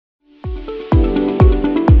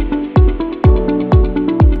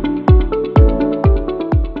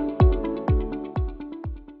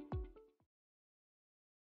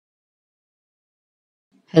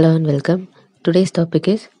Hello and welcome. Today's topic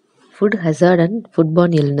is food hazard and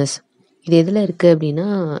foodborne illness. இது எதில் இருக்குது அப்படின்னா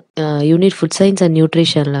யூனிட் ஃபுட் சயின்ஸ் அண்ட்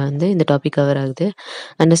நியூட்ரிஷனில் வந்து இந்த டாபிக் கவர் ஆகுது.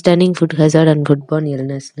 Understanding food hazard and foodborne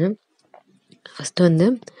இல்னஸ்னு. First வந்து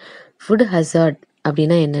ஃபுட் ஹசார்ட்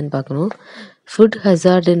அப்படின்னா என்னன்னு பார்க்கணும். Food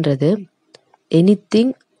ஹசார்டுன்றது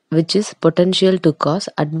anything which is potential to cos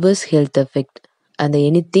adverse health effect. அந்த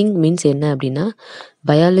எனிதிங் மீன்ஸ் என்ன அப்படின்னா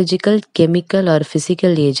biological, chemical or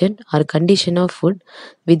physical agent or condition of food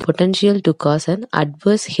with potential to cause an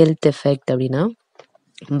adverse health effect. அப்படின்னா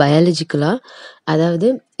பயாலஜிக்கலா, அதாவது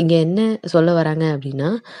இங்கே என்ன சொல்ல வராங்க அப்படின்னா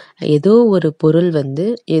ஏதோ ஒரு பொருள் வந்து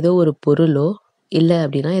ஏதோ ஒரு பொருளோ இல்லை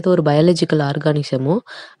அப்படின்னா ஏதோ ஒரு பயாலஜிக்கல் ஆர்கானிசமோ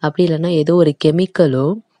அப்படி இல்லைன்னா ஏதோ ஒரு கெமிக்கலோ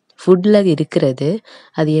ஃபுட்டில் இருக்கிறது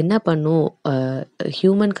அது என்ன பண்ணும்,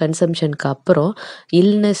 ஹியூமன் கன்சம்ஷனுக்கு அப்புறம்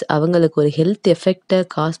இல்னஸ் அவங்களுக்கு ஒரு ஹெல்த் எஃபெக்டை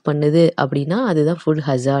காஸ் பண்ணுது அப்படின்னா அதுதான் ஃபுட்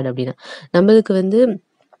ஹசார்ட். அப்படின்னா நம்மளுக்கு வந்து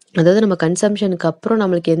அதாவது நம்ம கன்சம்ஷனுக்கு அப்புறம்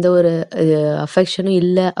நம்மளுக்கு எந்த ஒரு அஃபெக்ஷனும்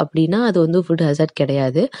இல்லை அப்படின்னா அது வந்து ஃபுட் ஹசார்ட்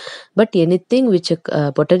கிடையாது. But anything which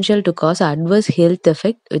potential to cos adverse health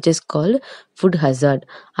effect which is called food hazard.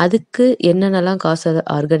 அதுக்கு என்னென்னலாம் காஸ்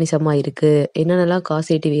ஆர்கானிசமாக இருக்குது, என்னென்னலாம்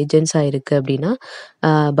காசேட்டிவ் ஏஜென்ட்ஸாக இருக்குது அப்படின்னா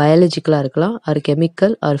பயாலஜிக்கலாக இருக்கலாம், R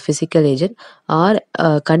chemical hour physical agent R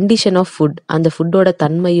condition of food, அந்த ஃபுட்டோட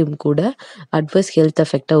தன்மையும் கூட அட்வர்ஸ் ஹெல்த்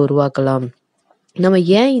எஃபெக்டை உருவாக்கலாம். நம்ம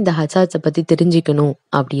ஏன் இந்த ஹசார்ட்ஸை பற்றி தெரிஞ்சுக்கணும்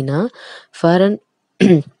அப்படின்னா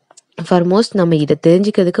ஃபார்மோஸ்ட் நம்ம இதை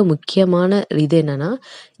தெரிஞ்சுக்கிறதுக்கு முக்கியமான இது என்னன்னா,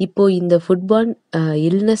 இப்போ இந்த ஃபுட்பார்ன்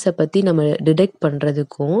இல்னஸை பற்றி நம்ம டிடெக்ட்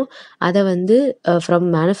பண்ணுறதுக்கும் அதை வந்து ஃப்ரம்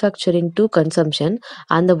மேனுஃபேக்சரிங் டு கன்சம்ஷன்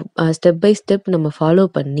அந்த ஸ்டெப் பை ஸ்டெப் நம்ம ஃபாலோ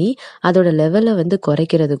பண்ணி அதோட லெவலை வந்து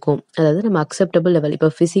குறைக்கிறதுக்கும், அதாவது நம்ம அக்செப்டபிள் லெவல், இப்போ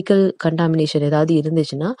ஃபிசிக்கல் கண்டாமினேஷன் ஏதாவது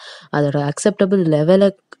இருந்துச்சுன்னா அதோட அக்செப்டபிள் லெவலை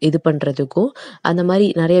இது பண்ணுறதுக்கும் அந்த மாதிரி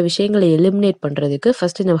நிறைய விஷயங்களை எலிமினேட் பண்ணுறதுக்கு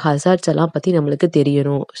ஃபஸ்ட்டு நம்ம ஹசார்ட்ஸ் எல்லாம் பற்றி நம்மளுக்கு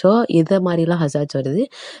தெரியணும். ஸோ இதை மாதிரிலாம் ஹசார்ட்ஸ் வருது,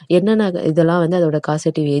 என்னென்ன இதெல்லாம் வந்து அதோட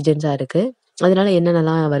காசேட்டிவ் ஏஜென்ட்ஸாக இருக்குது, அதனால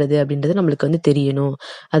என்னென்னலாம் வருது அப்படின்றது நம்மளுக்கு வந்து தெரியணும்.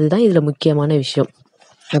 அதுதான் இதில் முக்கியமான விஷயம்.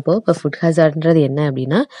 அப்போது இப்போ ஃபுட் ஹசார்ட்ன்றது என்ன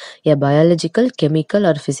அப்படின்னா எ biological, chemical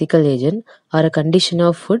hour physical agent R a condition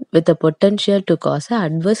of food with a potential to cos a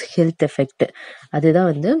adverse health effect. அதுதான்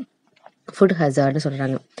வந்து ஃபுட் ஹசார்ட்னு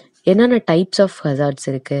சொல்கிறாங்க. என்னென்ன டைப்ஸ் ஆஃப் ஹசார்ட்ஸ்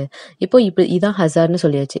இருக்குது, இப்போ இதான் ஹசார்ட்னு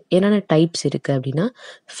சொல்லியாச்சு. என்னென்ன டைப்ஸ் இருக்குது அப்படின்னா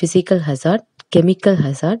physical hazard, chemical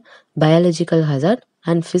hazard, biological hazard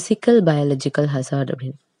and physical biological hazard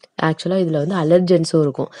அப்படின்னு. ஆக்சுவலாக இதில் வந்து அலர்ஜென்ஸும்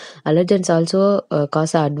இருக்கும். Allergens also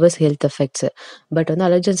cos adverse health effects. But வந்து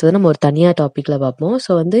அலர்ஜென்ஸ் வந்து நம்ம ஒரு தனியாக டாப்பிக்கில் பார்ப்போம்.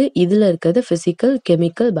 ஸோ வந்து இதில் இருக்கிறது physical,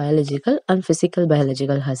 chemical, biological and physical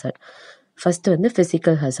biological hazard. First வந்து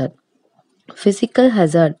ஃபிசிக்கல் ஹசார்ட். ஃபிசிக்கல்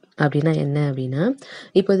ஹசார்ட் அப்படின்னா என்ன அப்படின்னா,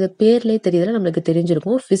 இப்போ இந்த பேர்லேயே தெரியுதுல நம்மளுக்கு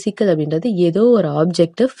தெரிஞ்சிருக்கும். ஃபிசிக்கல் அப்படின்றது ஏதோ ஒரு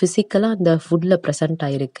ஆப்ஜெக்ட் ஃபிசிக்கலாக அந்த ஃபுட்டில் ப்ரெசென்ட்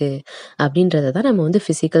ஆகிருக்கு அப்படின்றத தான் நம்ம வந்து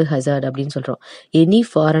ஃபிசிக்கல் ஹசார்ட் அப்படின்னு சொல்கிறோம். Any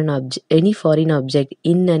foreign object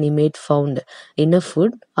inanimate found in a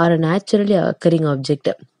food R a naturally occurring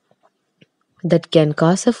object that can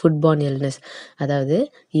cause a foodborne illness. அதாவது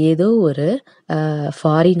ஏதோ ஒரு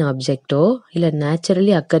ஃபாரின் ஆப்ஜெக்டோ இல்லை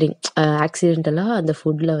நேச்சுரலி அக்கரிங் ஆக்சிடென்டலாக அந்த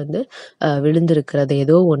ஃபுட்டில் வந்து விழுந்திருக்கிறது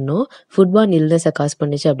ஏதோ ஒன்றும் ஃபுட்பார்ன் இல்னஸை காஸ்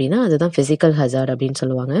பண்ணிச்சு அப்படின்னா அதுதான் ஃபிசிக்கல் ஹசார்ட் அப்படின்னு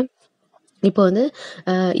சொல்லுவாங்க. இப்போ வந்து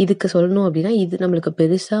இதுக்கு சொல்லணும் அப்படின்னா இது நம்மளுக்கு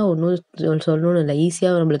பெருசாக ஒன்றும் சொல்லணும்னு இல்லை,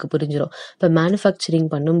 ஈஸியாக நம்மளுக்கு புரிஞ்சிடும். இப்போ மேனுஃபேக்சரிங்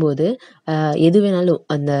பண்ணும்போது எது வேணாலும்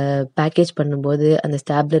அந்த பேக்கேஜ் பண்ணும்போது அந்த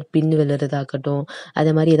ஸ்டாப்லர் பின் விழுறதாகட்டும்,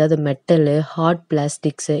 அதே மாதிரி ஏதாவது மெட்டலு, ஹார்ட்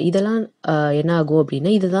பிளாஸ்டிக்ஸு இதெல்லாம் என்ன ஆகும்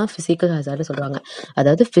அப்படின்னா இதுதான் ஃபிசிக்கல் ஹசார்ட்னு சொல்லுவாங்க.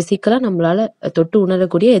 அதாவது ஃபிசிக்கலாக நம்மளால் தொட்டு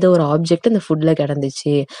உணரக்கூடிய ஏதோ ஒரு ஆப்ஜெக்ட் அந்த ஃபுட்டில்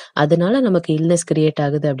கிடந்துச்சு, அதனால நமக்கு இல்னஸ் கிரியேட்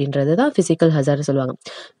ஆகுது அப்படின்றது தான் ஃபிசிக்கல் ஹசார்ட்னு சொல்லுவாங்க.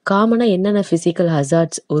 காமனாக என்னென்ன ஃபிசிக்கல்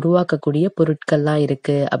ஹசார்ட்ஸ் உருவாக்கக்கூடிய பொருட்கள்லாம்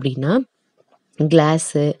இருக்குது அப்படின்னா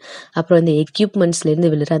கிளாஸு, அப்புறம் இந்த எக்யூப்மெண்ட்ஸ்லேருந்து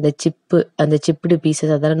விழுற அந்த சிப்டு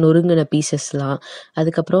பீசஸ், அதெல்லாம் நொறுங்கின பீசஸ்லாம்,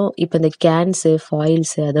 அதுக்கப்புறம் இப்போ இந்த கேன்ஸு,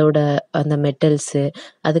 ஃபாயில்ஸு, அதோட அந்த மெட்டல்ஸு,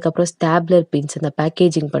 அதுக்கப்புறம் ஸ்டாப்லர் பின்ஸ், அந்த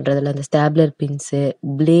பேக்கேஜிங் பண்ணுறதுல அந்த ஸ்டாப்லர் பின்ஸு,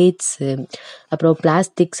 பிளேட்ஸு, அப்புறம்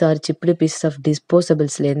plastics R chipped pieces of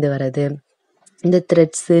டிஸ்போசபிள்ஸ்லேருந்து வர்றது, இந்த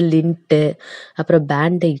த்ரெட்ஸு, லிண்ட்டு, அப்புறம்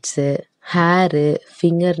பேண்டைட்ஸு, ஹேரு,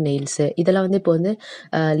 ஃபிங்கர் நெயில்ஸு, இதெல்லாம் வந்து இப்போ வந்து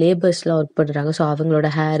லேபர்ஸ்லாம் ஒர்க் பண்ணுறாங்க. ஸோ அவங்களோட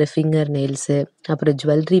ஹேரு, ஃபிங்கர் நெயில்ஸு, அப்புறம்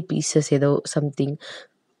ஜுவல்லரி பீசஸ் ஏதோ சம்திங்,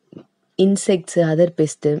 இன்செக்ட்ஸு, அதர்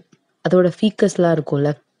பெஸ்ட்டு, அதோட ஃபீக்கஸ்லாம்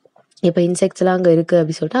இருக்கும்ல. இப்போ இன்செக்ட்ஸ்லாம் அங்கே இருக்குது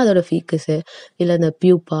அப்படின்னு சொல்லிட்டு அதோட ஃபீக்கஸு இல்லை அந்த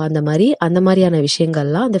பியூப்பா அந்த மாதிரியான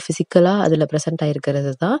விஷயங்கள்லாம் அந்த ஃபிசிக்கலாக அதில் ப்ரெசென்ட்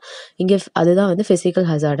ஆகிருக்கிறது தான் இங்கே அதுதான் வந்து ஃபிசிக்கல்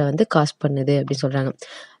ஹசார்டை வந்து காஸ் பண்ணுது அப்படின்னு சொல்கிறாங்க.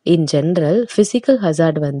 இன் ஜென்ரல் ஃபிசிக்கல்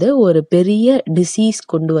ஹசார்ட் வந்து ஒரு பெரிய டிசீஸ்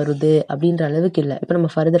கொண்டு வருது அப்படின்ற அளவுக்கு இல்லை. இப்போ நம்ம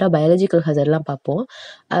ஃபர்தராக பயாலஜிக்கல் ஹசார்ட்லாம் பார்ப்போம்.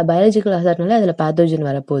 பயாலஜிக்கல் ஹசார்ட்னால அதில் பேத்தோஜன்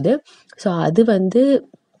வரப்போகுது. ஸோ அது வந்து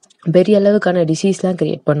பெரிய அளவுக்கான டிசீஸ்லாம்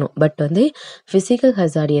கிரியேட் பண்ணும். பட் வந்து ஃபிசிக்கல்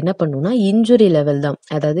ஹசார்ட் என்ன பண்ணும்னா இன்ஜுரி லெவல் தான்.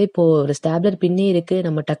 அதாவது இப்போ ஒரு ஸ்டாப்லர் பின்னே இருக்கு,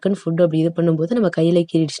 நம்ம டக்குன்னு ஃபுட் அப்படி இது பண்ணும்போது நம்ம கையில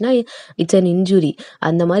கீறிடுச்சுன்னா இட்ஸ் அன் இன்ஜுரி.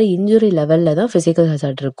 அந்த மாதிரி இன்ஜுரி லெவல்ல தான் ஃபிசிக்கல்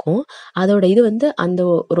ஹசார்ட் இருக்கும். அதோட இது வந்து அந்த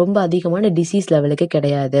ரொம்ப அதிகமான டிசீஸ் லெவலுக்கு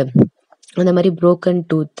கிடையாது. அந்த மாதிரி புரோக்கன்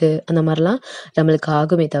டூத்து அந்த மாதிரிலாம் நம்மளுக்கு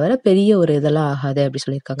ஆகுமே தவிர பெரிய ஒரு இதெல்லாம் ஆகாது அப்படி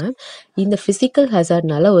சொல்லியிருக்காங்க. இந்த ஃபிசிக்கல்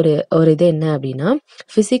ஹசார்ட்னால ஒரு இது என்ன அப்படின்னா,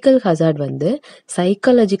 ஃபிசிக்கல் ஹசார்ட் வந்து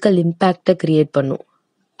சைக்காலஜிக்கல் இம்பேக்டை கிரியேட் பண்ணும்.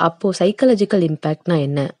 அப்போ சைக்காலஜிக்கல் இம்பேக்ட்னா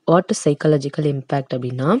என்ன? வாட் இஸ் சைக்காலஜிக்கல் இம்பேக்ட்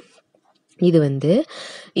அப்படின்னா, இது வந்து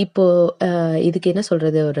இப்போ இதுக்கு என்ன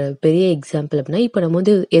சொல்றது, ஒரு பெரிய எக்ஸாம்பிள் அப்படின்னா, இப்போ நம்ம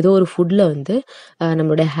வந்து ஏதோ ஒரு ஃபுட்ல வந்து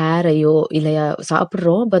நம்மளோட ஹேரையோ இல்லையா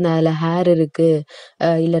சாப்பிட்றோம், அப்போ அதில் ஹேர் இருக்கு,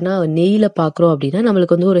 இல்லைன்னா நெய்யில் பார்க்குறோம் அப்படின்னா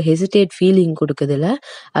நம்மளுக்கு வந்து ஒரு ஹெசிடேட் ஃபீலிங் கொடுக்குதுல,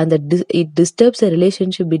 அந்த it disturbs a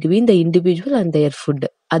relationship between the individual and there food.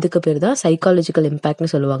 அதுக்கு பேர் தான் சைக்காலஜிக்கல்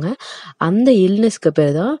இம்பேக்ட்னு சொல்லுவாங்க. அந்த இல்னஸ்க்கு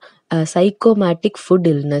பேர் தான் சைக்கோமேட்டிக்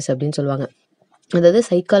ஃபுட் இல்னஸ் அப்படின்னு சொல்லுவாங்க. அதாவது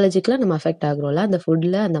சைக்காலஜிக்கலாக நம்ம அஃபெக்ட் ஆகுறோம்ல அந்த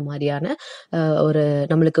ஃபுட்டில், அந்த மாதிரியான ஒரு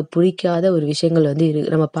நம்மளுக்கு பிடிக்காத ஒரு விஷயங்கள் வந்து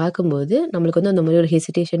நம்ம பார்க்கும்போது நம்மளுக்கு வந்து அந்த மாதிரி ஒரு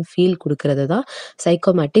ஹெசிடேஷன் ஃபீல் கொடுக்கறது தான்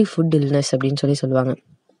சைக்கோமேட்டிக் ஃபுட் இல்னஸ் அப்படின்னு சொல்லுவாங்க.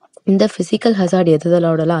 இந்த ஃபிசிக்கல் ஹசார்ட்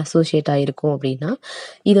எதோடலாம் அசோசியேட் ஆகிருக்கும் அப்படின்னா,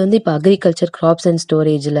 இது வந்து இப்போ அக்ரிகல்ச்சர் கிராப்ஸ் அண்ட்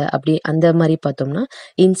ஸ்டோரேஜில் அப்படி அந்த மாதிரி பார்த்தோம்னா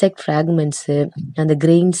இன்செக்ட் ஃப்ராக்மெண்ட்ஸு, அந்த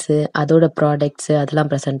கிரெயின்ஸு, அதோட ப்ராடக்ட்ஸு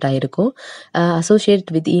அதெல்லாம் ப்ரெசென்ட் ஆகிருக்கும்.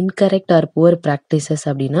 Associate with incorrect R poor practices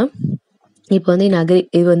அப்படின்னா, இப்போ வந்து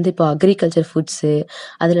இது வந்து இப்போ அக்ரிகல்ச்சர் ஃபுட்ஸு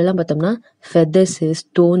அதுலலாம் பார்த்தோம்னா ஃபெதர்ஸு,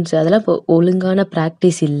 ஸ்டோன்ஸு அதெல்லாம் இப்போ ஒழுங்கான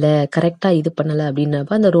ப்ராக்டிஸ் இல்லை, கரெக்டாக இது பண்ணலை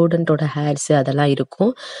அப்படின்னப்ப அந்த ரோடன்ட்டோட ஹேர்ஸு அதெல்லாம்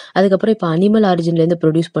இருக்கும். அதுக்கப்புறம் இப்போ அனிமல் ஆரிஜின்லேருந்து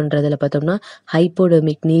ப்ரொடியூஸ் பண்ணுறதுல பார்த்தோம்னா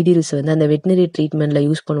ஹைப்போடெர்மிக் நீடில்ஸ் வந்து அந்த வெட்டினரி ட்ரீட்மெண்ட்டில்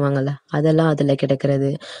யூஸ் பண்ணுவாங்கள்ல, அதெல்லாம் அதில்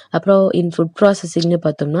கிடைக்கிறது. அப்புறம் இன் ஃபுட் ப்ராசஸிங்னு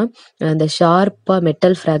பார்த்தோம்னா அந்த ஷார்ப்பாக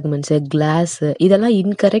மெட்டல் ஃப்ராக்மெண்ட்ஸு, கிளாஸு இதெல்லாம்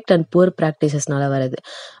இன்கரெக்ட் அண்ட் புவர் ப்ராக்டிசஸ்னால வருது.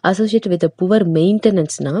 அசோசியேட் வித் புவர்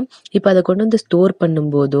மெயின்டெனன்ஸ்னா, இப்போ அதை கொண்டு வந்து ஸ்டோர்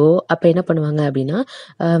பண்ணும்போதோ அப்போ என்ன பண்ணுவாங்க அப்படின்னா,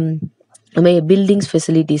 பில்டிங்ஸ்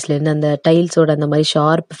ஃபெசிலிட்டிஸ்லேருந்து அந்த டைல்ஸோட அந்த மாதிரி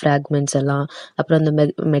ஷார்ப் ஃப்ராக்மெண்ட்ஸ் எல்லாம், அப்புறம் அந்த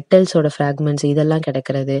மெட்டல்ஸோட ஃப்ராக்மெண்ட்ஸ் இதெல்லாம்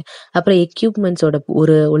கிடைக்கிறது. அப்புறம் எக்யூப்மெண்ட்ஸோட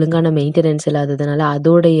ஒரு ஒழுங்கான மெயின்டெனன்ஸ் இல்லாததுனால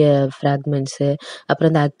அதோடைய ஃப்ராக்மெண்ட்ஸு,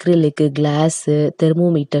 அப்புறம் அந்த அக்ரிலிக்கு, கிளாஸு,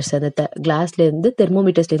 தெர்மோமீட்டர்ஸ், அந்த கிளாஸ்லேருந்து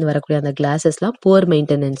தெர்மோமீட்டர்ஸ்லேருந்து வரக்கூடிய அந்த கிளாஸஸ்லாம் புவர்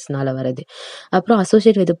மெயின்டெனன்ஸ்னால வருது. அப்புறம்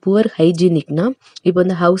அசோசியேட் வித் புவர் ஹைஜீனிக்னா, இப்போ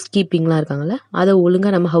வந்து ஹவுஸ் கீப்பிங்லாம் இருக்காங்கல்ல, அதை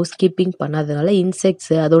ஒழுங்காக நம்ம ஹவுஸ் கீப்பிங் பண்ணாததுனால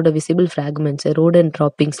இன்செக்ட்ஸு, அதோட விசிபிள் ஃப்ராக்மெண்ட்ஸு, ரோடன்ட்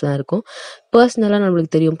ட்ராப்பிங்ஸ்லாம் இருக்கும். பர்சனலாக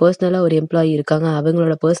நம்மளுக்கு தெரியும், பர்சனலாக ஒரு எம்ப்ளாயி இருக்காங்க,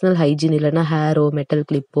 அவங்களோட பர்சனல் ஹைஜீன் இல்லைன்னா ஹேரோ, மெட்டல்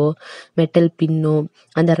கிளிப்போ, மெட்டல் பின்னோ,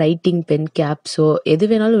 அந்த ரைட்டிங் பென் கேப்ஸோ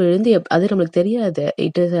எது வேணாலும் விழுந்து அது நம்மளுக்கு தெரியாது,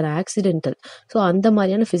 it is an accidental. So அந்த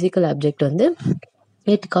மாதிரியான ஃபிசிக்கல் ஆப்ஜெக்ட் வந்து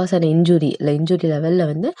இட் காஸ் அன் இன்ஜுரி, இல்லை இன்ஜுரி லெவலில்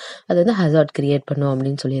வந்து அது வந்து ஹசார்ட் கிரியேட் பண்ணும்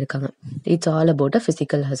அப்படின்னு சொல்லியிருக்காங்க. It's all about a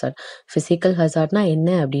physical hazard. Physical ஹசார்ட்னா என்ன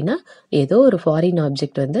அப்படின்னா, ஏதோ ஒரு ஃபாரின்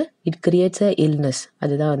ஆப்ஜெக்ட் வந்து இட் கிரியேட்ஸ் அ இல்னஸ்,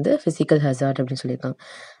 அதுதான் வந்து ஃபிசிக்கல் ஹசார்ட் அப்படின்னு சொல்லியிருக்காங்க.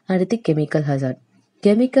 அடுத்து chemical hazard.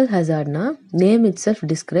 Chemical ஹசார்ட்னா name it self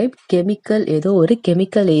describe chemical, ஏதோ ஒரு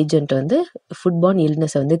கெமிக்கல் ஏஜென்ட் வந்து ஃபுட்பார்ன்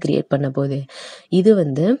இல்னஸை வந்து கிரியேட் பண்ண போகுது. இது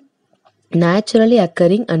வந்து naturally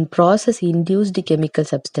occurring and process induced chemical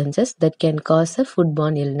substances that can cause a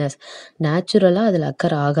foodborne illness. நேச்சுரலாக அதில்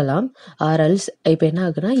அக்கர் ஆகலாம், ஆர்எல்ஸ் இப்போ என்ன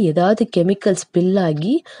ஆகுனா ஏதாவது கெமிக்கல் ஸ்பில்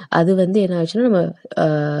ஆகி அது வந்து என்ன ஆச்சுன்னா நம்ம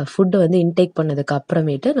ஃபுட்டை வந்து இன்டேக் பண்ணதுக்கு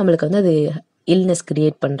அப்புறமேட்டு நம்மளுக்கு வந்து அது இல்னஸ்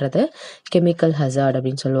கிரியேட் பண்ணுறது கெமிக்கல் ஹசார்ட்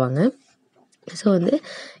அப்படின்னு சொல்லுவாங்க. ஸோ வந்து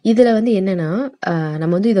இதில் வந்து என்னென்னா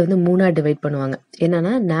நம்ம வந்து இதை வந்து 3ஆக டிவைட் பண்ணுவாங்க.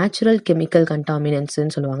 என்னென்னா நேச்சுரல் கெமிக்கல்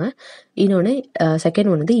கண்டாமினன்ட்ஸ்ன்னு சொல்லுவாங்க, இன்னொன்று செகண்ட்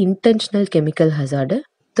ஒன் வந்து intentional chemical hazard,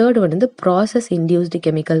 third one வந்து ப்ராசஸ் இன்டியூஸ்டு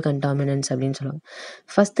கெமிக்கல் கண்டாமினன்ட்ஸ் அப்படின்னு சொல்லுவாங்க.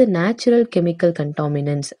 ஃபஸ்ட்டு நேச்சுரல் கெமிக்கல்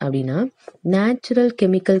கண்டாமினன்ட்ஸ் அப்படின்னா, நேச்சுரல்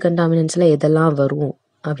கெமிக்கல் கண்டாமினன்ட்ஸில் எதெல்லாம் வரும்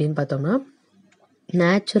அப்படின்னு பார்த்தோம்னா,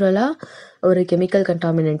 நேச்சுரலாக ஒரு கெமிக்கல்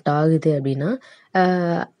கண்டாமினன்ட் ஆகுது அப்படின்னா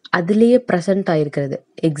அதுலேயே ப்ரெசண்ட் ஆகிருக்கிறது.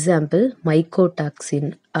 எக்ஸாம்பிள் மைக்கோடாக்சின்,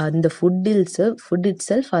 அந்த ஃபுட் இட்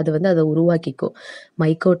செல்ஃப் அது வந்து அதை உருவாக்கிக்கும்.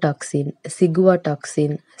 மைக்கோடாக்சின்,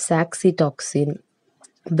 சிகுவாடாக்சின், சாக்சிடாக்சின்,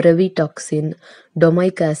 பிரெவிடாக்சின்,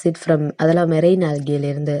 டொமைக் ஆசிட் ஃப்ரம் அதெல்லாம் marine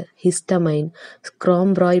ஆல்கேலேருந்து, histamine,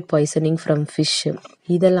 ஸ்க்ராம்ப்ராய் poisoning from fish,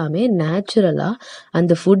 இதெல்லாமே நேச்சுரலாக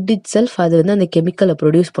அந்த ஃபுட் இட் செல்ஃப் அது வந்து அந்த கெமிக்கலை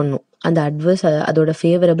ப்ரொடியூஸ் பண்ணும். அந்த அட்வர்ஸ் அதோட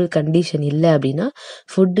ஃபேவரபிள் கண்டிஷன் இல்லை அப்படின்னா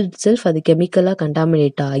ஃபுட் இட் செல்ஃப் அது கெமிக்கலாக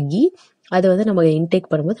கண்டாமினேட் ஆகி அதை வந்து நம்ம இன்டேக்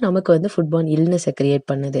பண்ணும்போது நமக்கு வந்து ஃபுட்பார்ன் இல்னஸை கிரியேட்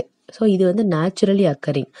பண்ணுது. ஸோ இது வந்து நேச்சுரலி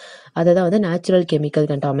அக்கரிங், அதை தான் வந்து நேச்சுரல் கெமிக்கல்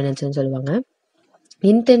கண்டாமினன்ட்ஸ்னு சொல்லுவாங்க.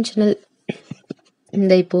 இன்டென்ஷனல்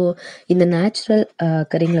இந்த நேச்சுரல்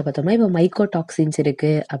கரிங்களை பார்த்தோம்னா இப்போ மைக்கோடாக்சின்ஸ்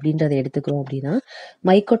இருக்குது அப்படின்றத எடுத்துக்கிறோம் அப்படின்னா,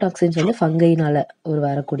 மைக்கோடாக்சின்ஸ் வந்து ஃபங்கைனால்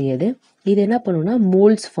வரக்கூடியது. இது என்ன பண்ணுன்னா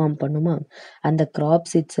மோல்ஸ் ஃபார்ம் பண்ணுமா, அந்த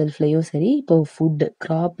கிராப்ஸ் இட் செல்ஃப்லேயும் சரி, இப்போ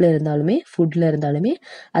கிராப்பில் இருந்தாலுமே ஃபுட்டில் இருந்தாலுமே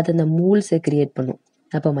அது அந்த மோல்ஸை கிரியேட் பண்ணும்.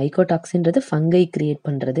 அப்போ மைக்கோடாக்சின்றது ஃபங்கை கிரியேட்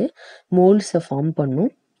பண்ணுறது, மோல்ஸை ஃபார்ம் பண்ணும்.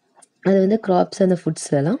 அது வந்து கிராப்ஸ் அந்த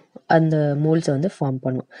ஃபுட்ஸ்லாம் அந்த மோல்ஸை வந்து ஃபார்ம்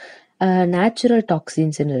பண்ணும். நேச்சுரல்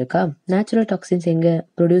டாக்ஸின்ஸ்னு இருக்கா, நேச்சுரல் டாக்ஸின்ஸ் எங்கே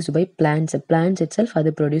produced by plants it self, அது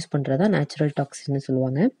ப்ரொடியூஸ் பண்ணுறதா நேச்சுரல் டாக்ஸின்னு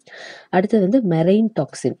சொல்லுவாங்க. அடுத்தது வந்து மெரைன்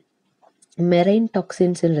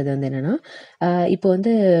டாக்ஸின்ஸ்ன்றது வந்து என்னென்னா, இப்போ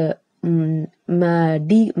வந்து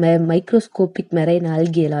மைக்ரோஸ்கோபிக் மெரைன்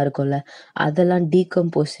ஆல்கி எல்லாம் இருக்கும்ல, அதெல்லாம்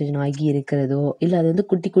டீகம்போசிஷன் ஆகி இருக்கிறதோ, இல்லை அது வந்து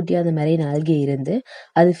குட்டி குட்டியாக அந்த மெரைன் ஆல்கி இருந்து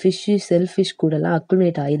அது ஃபிஷ்ஷு செல்ஃபிஷ் கூடலாம்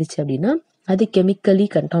அக்குமுலேட் ஆயிடுச்சு அப்படின்னா அது கெமிக்கலி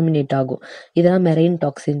கண்டாமினேட் ஆகும். இதெல்லாம் மெரைன்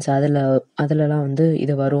டாக்ஸின்ஸ், அதிலலாம் வந்து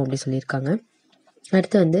இது வரும் அப்படி சொல்லியிருக்காங்க.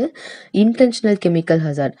 அடுத்து வந்து இன்டென்ஷனல் கெமிக்கல்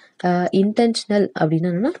ஹசார்ட். இன்டென்ஷனல்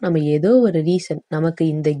அப்படின்னா நம்ம ஏதோ ஒரு ரீசன், நமக்கு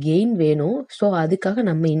இந்த கெயின் வேணும், ஸோ அதுக்காக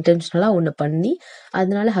நம்ம இன்டென்ஷனலாக ஒன்று பண்ணி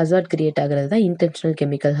அதனால ஹசார்ட் கிரியேட் ஆகிறது தான் இன்டென்ஷனல்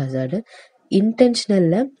கெமிக்கல் ஹசார்டு.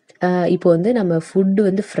 இன்டென்ஷனலில் இப்போ வந்து நம்ம ஃபுட்டு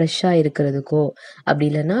வந்து ஃப்ரெஷ்ஷாக இருக்கிறதுக்கோ, அப்படி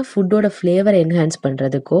இல்லைன்னா ஃபுட்டோட ஃப்ளேவரை என்ஹான்ஸ்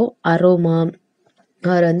பண்ணுறதுக்கோ, அரோமா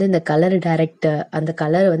அவர் வந்து இந்த கலர் அந்த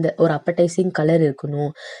கலர் வந்து ஒரு அப்படைசிங் கலர்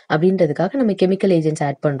இருக்கணும் அப்படின்றதுக்காக நம்ம கெமிக்கல் ஏஜென்ட்ஸ்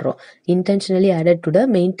ஆட் பண்ணுறோம். Intentionally added to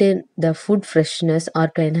maintain the food freshness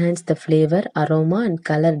R to enhance the flavour, aroma and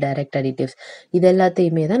colour direct additives. இது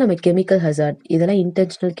எல்லாத்தையுமே தான் நம்ம கெமிக்கல் ஹசார்ட், இதெல்லாம்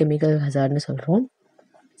இன்டென்ஷனல் கெமிக்கல் ஹசார்ட்னு சொல்கிறோம்.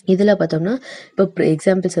 இதில் பார்த்தோம்னா இப்போ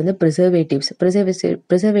எக்ஸாம்பிள்ஸ் வந்து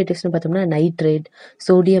ப்ரிசர்வேட்டிவ்ஸ்னு பார்த்தோம்னா நைட்ரேட்,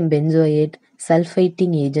 சோடியம் பென்சோயேட்,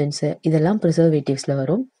 சல்ஃபைட்டிங் ஏஜென்ட்ஸு, இதெல்லாம் ப்ரிசர்வேட்டிவ்ஸில்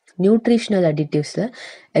வரும். நியூட்ரிஷனல் அடிட்டிவ்ஸில்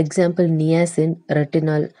எக்ஸாம்பிள் நியாசின்,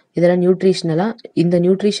 ரெட்டினால், இதெல்லாம் நியூட்ரிஷனலாக இந்த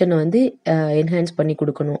நியூட்ரிஷனை வந்து என்ஹான்ஸ் பண்ணி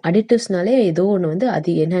கொடுக்கணும். அடிட்டிவ்ஸ்னாலே ஏதோ ஒன்று வந்து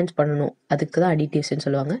அது என்ஹான்ஸ் பண்ணணும், அதுக்கு தான் அடிட்டிவ்ஸ்ன்னு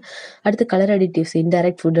சொல்லுவாங்க. அடுத்து colour additives,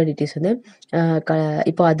 indirect food additives வந்து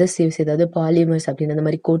இப்போ அதர்சிவ்ஸ், ஏதாவது பாலிமர்ஸ் அப்படின்னு அந்த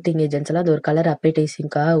மாதிரி கோட்டிங் ஏஜென்ட்ஸ் எல்லாம் அது ஒரு கலர்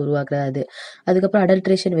அப்படைசிங்காக உருவாக்குறது. அதுக்கப்புறம்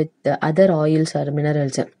adulteration with other oils R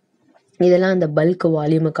minerals, இதெல்லாம் அந்த பல்க்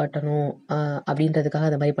வால்யூமை காட்டணும் அப்படின்றதுக்காக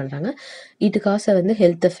அந்த மாதிரி பண்ணுறாங்க. இதுக்காக வந்து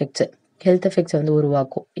ஹெல்த் எஃபெக்ட்ஸ் வந்து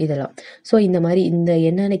உருவாக்கும் இதெல்லாம். ஸோ இந்த மாதிரி இந்த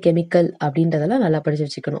என்னென்ன கெமிக்கல் அப்படின்றதெல்லாம் நல்லா படித்து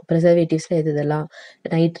வச்சுக்கணும். ப்ரிசர்வேட்டிவ்ஸில் இதெல்லாம்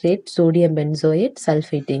nitrate, sodium benzoate,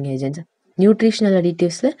 சல்ஃபைட்டிங் agents. Nutritional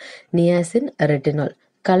அடிட்டிவ்ஸில் niacin, retinal.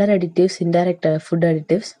 Colour additives, indirect food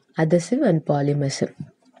additives, அதர்சிவ் and polymers.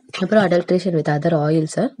 அப்புறம் adulteration with other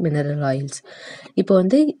oils R mineral oils. இப்போ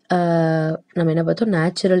வந்து நம்ம என்ன பார்த்தோம்,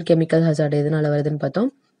 நேச்சுரல் கெமிக்கல் ஹசார்ட் எதனால வருதுன்னு பார்த்தோம்.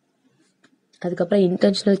 அதுக்கப்புறம்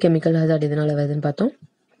இன்டென்ஷனல் கெமிக்கல் ஹசார்ட் எதனால வருதுன்னு பார்த்தோம்.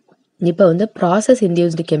 இப்போ வந்து process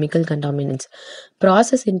induced chemical contaminants.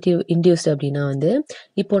 Process induced அப்படின்னா வந்து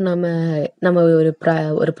இப்போ நம்ம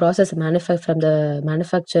ஒரு process from the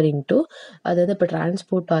manufacturing to அது வந்து இப்போ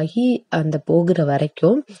டிரான்ஸ்போர்ட் ஆகி அந்த போகிற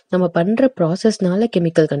வரைக்கும் நம்ம பண்ணுற ப்ராசஸ்னால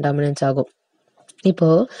கெமிக்கல் கண்டாமினன்ஸ் ஆகும்.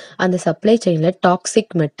 இப்போது அந்த சப்ளை செயினில்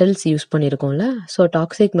toxic metals use பண்ணியிருக்கோம்ல, so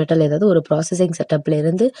toxic metal ஏதாவது ஒரு ப்ராசஸிங்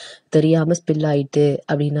செட்டப்லேருந்து தெரியாமல் ஸ்பில் ஆகிட்டு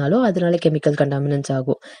அப்படின்னாலும் அதனால கெமிக்கல் கண்டாமினன்ஸ்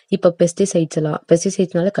ஆகும். இப்போ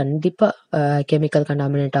பெஸ்டிசைட்ஸ்னால கண்டிப்பாக கெமிக்கல்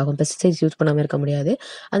கண்டாமினேட் ஆகும். பெஸ்டிசைட்ஸ் யூஸ் பண்ணாமல் இருக்க முடியாது.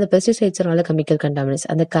 அந்த பெஸ்டிசைட்ஸ்னால கெமிக்கல் கண்டாமினன்ஸ்,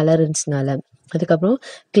 அந்த கலரன்ஸ்னால. அதுக்கப்புறம்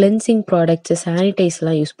கிளென்சிங் ப்ராடக்ட்ஸு,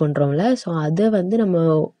 சானிடைஸ்லாம் யூஸ் பண்ணுறோம்ல, ஸோ அதை வந்து நம்ம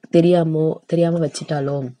தெரியாமல்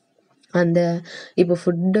வச்சுட்டாலும் அந்த இப்போ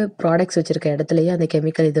ஃபுட்டு ப்ராடக்ட்ஸ் வச்சுருக்க இடத்துலையே அந்த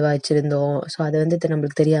கெமிக்கல் இதுவாக வச்சுருந்தோம், ஸோ அது வந்து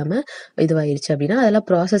நம்மளுக்கு தெரியாமல் இதுவாகிடுச்சு அப்படின்னா அதெல்லாம்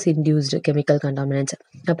ப்ராசஸ் இன்டியூஸ்டு கெமிக்கல் கண்டாமினன்ஸ்.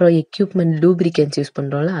 அப்புறம் எக்யூப்மெண்ட், லூப்ரிகன்ஸ் யூஸ்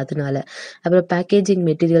பண்ணுறோம்ல அதனால. அப்புறம் packaging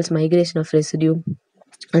materials, migration of residue,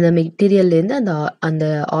 அந்த மெட்டீரியல்லேருந்து அந்த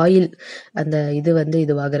ஆயில் அந்த இது வந்து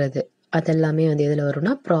இதுவாகிறது, அதெல்லாமே வந்து எதில்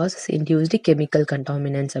வரும்னா ப்ராசஸ் இன்டியூஸ்டு கெமிக்கல்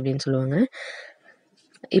கண்டாமினன்ஸ் அப்படின்னு சொல்லுவாங்க.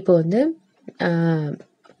 இப்போ வந்து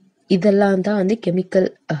இதெல்லாம் தான் வந்து கெமிக்கல்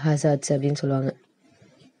ஹசார்ட்ஸ் அப்படின்னு சொல்லுவாங்க.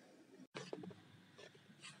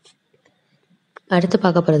 அடுத்து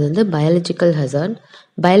பார்க்க போகிறது வந்து பயாலஜிக்கல் ஹசார்ட்.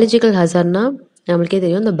 பயாலஜிக்கல் ஹசார்ட்னா நம்மளுக்கே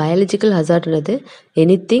தெரியும், இந்த biological ஹசார்ட்ன்றது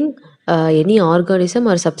any organism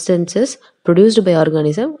R substances produced by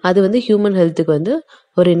organism, அது வந்து ஹியூமன் ஹெல்த்துக்கு வந்து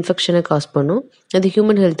ஒரு இன்ஃபெக்ஷனை காஸ் பண்ணும், அது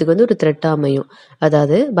ஹியூமன் ஹெல்த்துக்கு வந்து ஒரு த்ரெட்டாக அமையும்.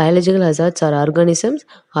 அதாவது biological hazards R organisms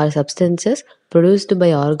R substances produced by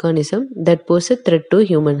organism that Bose a thread to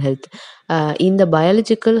human health. இந்த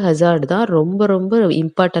பயாலஜிக்கல் ஹசார்டு தான் ரொம்ப ரொம்ப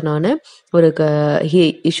இம்பார்ட்டண்டான ஒரு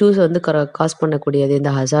இஷ்யூஸ் வந்து காஸ் பண்ணக்கூடியது.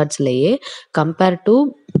 இந்த ஹசார்ட்ஸ்லேயே compare to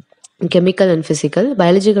chemical and physical,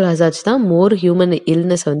 biological hazards தான் மோர் ஹியூமன்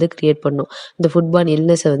இல்னஸை வந்து கிரியேட் பண்ணும், இந்த ஃபுட்பார்ன்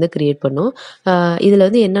இல்னஸை வந்து கிரியேட் பண்ணும். இதில்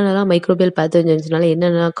வந்து என்னென்னலாம் மைக்ரோபியல் பேத்தோஜன்ஸ்னால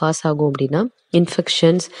என்னென்னலாம் காஸ் ஆகும் அப்படின்னா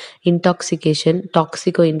இன்ஃபெக்ஷன்ஸ், இன்டாக்சிகேஷன்,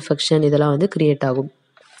 டாக்ஸிகோ இன்ஃபெக்ஷன், இதெல்லாம் வந்து கிரியேட் ஆகும்.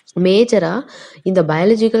 மேஜரா இந்த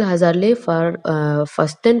பயாலஜிக்கல் ஹசார்ட்லேயே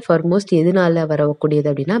ஃபர்ஸ்ட் அண்ட் ஃபார்மோஸ்ட் எதனால வரக்கூடியது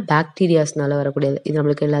அப்படின்னா பாக்டீரியாஸ்னால வரக்கூடியது. இது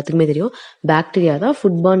நம்மளுக்கு எல்லாத்துக்குமே தெரியும். பாக்டீரியா தான்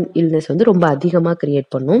ஃபுட்பார்ன் இல்னஸ் வந்து ரொம்ப அதிகமாக கிரியேட்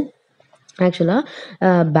பண்ணும்.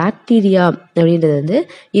 ஆக்சுவலாக பாக்டீரியா அப்படின்றது வந்து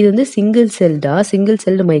இது வந்து single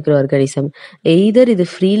celled micro organism. Either இது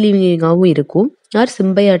ஃப்ரீ லிவிங்காகவும் இருக்கும் ஆர்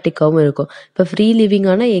சிம்பயாட்டிக்காகவும் இருக்கும். இப்போ ஃப்ரீ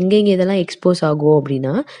லிவிங்கான எங்கெங்கே இதெல்லாம் எக்ஸ்போஸ் ஆகும்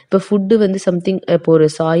அப்படின்னா, இப்போ ஃபுட்டு வந்து சம்திங் இப்போ ஒரு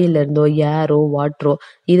சாயில்ல இருந்தோ ஏரோ வாட்டரோ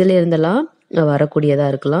இதுல இருந்தெல்லாம்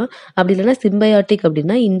வரக்கூடியதாக இருக்கலாம். அப்படி இல்லைன்னா சிம்பயாட்டிக்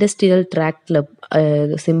அப்படின்னா இண்டஸ்ட்ரியல் ட்ராக்டில்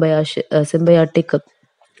சிம்பயாட்டிக்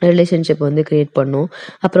ரிலேஷன்ஷிப் வந்து கிரியேட் பண்ணும்.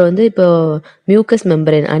 அப்புறம் வந்து இப்போ mucus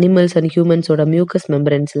membrane animals and ஹியூமன்ஸோட mucus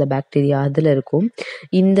மெம்பரன்ஸில் bacteria அதில் இருக்கும்.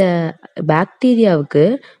 இந்த பாக்டீரியாவுக்கு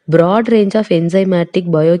broad range of enzymatic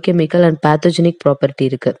biochemical and pathogenic property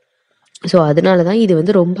இருக்குது. ஸோ அதனால தான் இது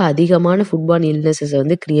வந்து ரொம்ப அதிகமான ஃபுட்பார்ன் இல்னஸஸை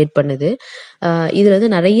வந்து கிரியேட் பண்ணுது. இதில் வந்து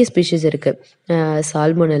நிறைய ஸ்பீஷிஸ் இருக்குது.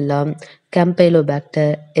 சால்மோனெல்லா,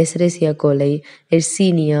 கேம்பைலோபாக்டர், எஸ்ரெசியா கோலை,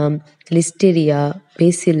 எர்சீனியா, லிஸ்டீரியா,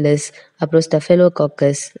 பேசில்லஸ், அப்புறம்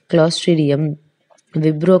ஸ்டெஃபெலோகாக்கஸ், கிளாஸ்ட்ரிடியம்,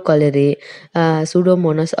 விப்ரோ காலரே,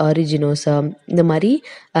 சூடோமோனாஸ் ஆரிஜினோசா, இந்த மாதிரி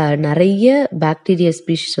நிறைய பாக்டீரியா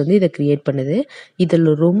ஸ்பீஷிஸ் வந்து இதை கிரியேட் பண்ணுது. இதில்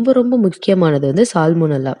ரொம்ப ரொம்ப முக்கியமானது வந்து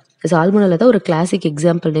சால்மோனெல்லா தான் ஒரு கிளாசிக்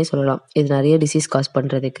எக்ஸாம்பிள்னே சொல்லலாம் இது நிறைய டிசீஸ் காஸ்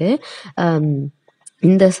பண்ணுறதுக்கு.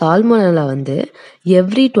 இந்த சால்மோனெல்லா வந்து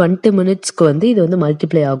எவ்ரி 20 மினிட்ஸ்க்கு வந்து இது வந்து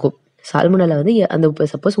மல்டிப்ளை ஆகும். சால்மோனெல்லா வந்து அந்த இப்போ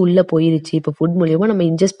சப்போஸ் உள்ளே போயிருச்சு, இப்போ ஃபுட் மூலியமாக நம்ம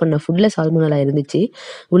இன்ஜெஸ்ட் பண்ண ஃபுட்டில் சால்மோனெல்லா இருந்துச்சு,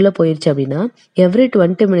 உள்ளே போயிருச்சு அப்படின்னா எவ்ரி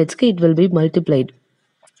 20 மினிட்ஸ்க்கு it will be multiplied.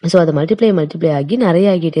 So அது மல்டிப்ளை ஆகி நிறைய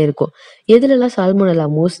ஆகிட்டே இருக்கும். எதுலலாம் சால்மோனெல்லா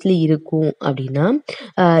மோஸ்ட்லி இருக்கும் அப்படின்னா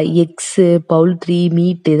எக்ஸு, பவுல்ட்ரி,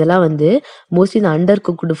 மீட் இதெல்லாம் வந்து மோஸ்ட்லி இந்த அண்டர்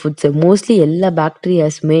குக்குடு ஃபுட்ஸு. மோஸ்ட்லி எல்லா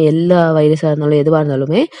பாக்டீரியாஸுமே எல்லா வைரஸாக இருந்தாலும் எதுவாக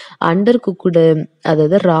இருந்தாலுமே அண்டர் குக்குடு,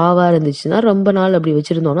 அதாவது ராவாக இருந்துச்சுன்னா ரொம்ப நாள் அப்படி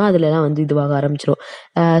வச்சுருந்தோன்னா அதுலலாம் வந்து இதுவாக ஆரம்பிச்சிடும்.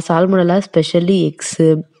 சால்மோனெல்லா ஸ்பெஷலி எக்ஸு,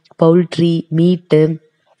 பவுல்ட்ரி, மீட்டு,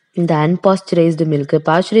 இந்த அன்பாஸ்டரைஸ்டு மில்க்கு,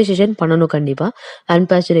 பாஸ்டரைசேஷன் பண்ணணும் கண்டிப்பாக.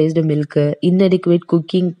 அன்பாஸ்டரைஸ்டு மில்க்கு, இன்அடிக்குவேட்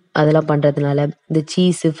குக்கிங் அதெல்லாம் பண்ணுறதுனால இந்த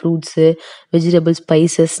cheese, fruits, vegetable,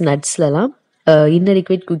 spices, நட்ஸ்லலாம்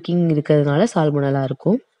இன்அடிக்குவேட் cooking இருக்கிறதுனால சால்மோனெல்லா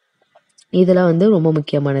இருக்கும். இதெல்லாம் வந்து ரொம்ப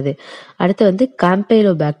முக்கியமானது. அடுத்து வந்து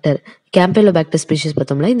கேம்பைலோபாக்டர் ஸ்பீஷிஸ்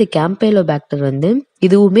பார்த்தோம்னா, இந்த கேம்பைலோபாக்டர் வந்து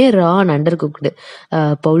இதுவுமே ரா அண்ட் அண்டர் குக்டு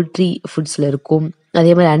பவுல்ட்ரி ஃபுட்ஸில் இருக்கும்.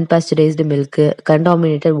 அதே மாதிரி அன்பாஸ்டரைஸ்டு மில்க்கு,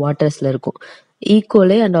 கண்டாமினேட்டட் வாட்டர்ஸில் இருக்கும்.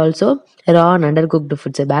 ஈக்குவலே and also raw and under cooked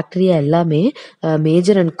foods bacteria எல்லாமே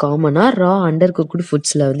மேஜர் அண்ட் காமனாக ரா அண்டர் குக்டு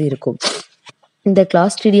ஃபுட்ஸில் வந்து இருக்கும். இந்த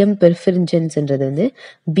கிளாஸ்ட்ரிடியம் பெர்ஃபெரிஞ்சன்ஸ்ன்றது வந்து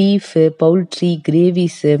பீஃபு, பவுல்ட்ரி,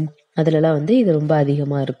 கிரேவிஸு அதிலலாம் வந்து இது ரொம்ப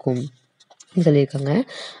அதிகமாக இருக்கும் சொல்லியிருக்காங்க.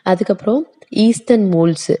 அதுக்கப்புறம் ஈஸ்டர்ன்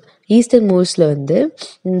மோல்ஸில் வந்து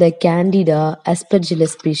இந்த கேண்டிடா,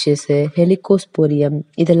 அஸ்பெர்ஜிலஸ் ஸ்பீஷிஸு, ஹெலிகோஸ்போரியம்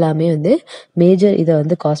இதெல்லாமே வந்து மேஜர் இதை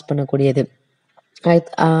வந்து காஸ் பண்ணக்கூடியது.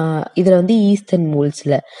 இதில் வந்து ஈஸ்டர்ன்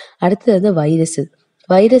மோல்ஸில். அடுத்தது வந்து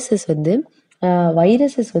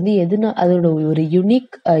வைரஸஸ் வந்து எதுனா அதோட ஒரு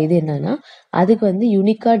யூனிக் இது என்னன்னா, அதுக்கு வந்து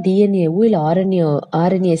யூனிக்கா டிஎன்ஏவோ இல்லை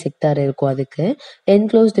ஆர்என்ஏ செக்டார் இருக்கும். அதுக்கு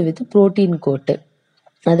என்க்ளோஸ்டு வித் புரோட்டீன் கோட்டு.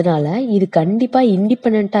 அதனால இது கண்டிப்பாக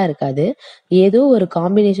இண்டிபெண்ட்டாக இருக்காது. ஏதோ ஒரு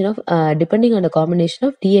combination of depending on the combination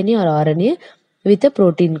of DNA R RNA with a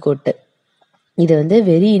protein கோட்டு. இது வந்து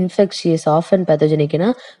வெரி இன்ஃபெக்ஷியஸ், ஆஃபன் பேத்தோஜெனிக்னா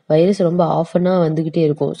வைரஸ் ரொம்ப ஆஃபனாக வந்துக்கிட்டே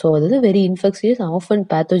இருக்கும். ஸோ அது வந்து வெரி இன்ஃபெக்ஷியஸ், ஆஃபன்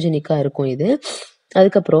பேத்தோஜெனிக்காக இருக்கும் இது.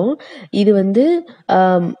 அதுக்கப்புறம் இது வந்து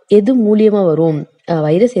எது மூலியமாக வரும்,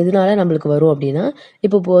 வைரஸ் எதனால நம்மளுக்கு வரும் அப்படின்னா,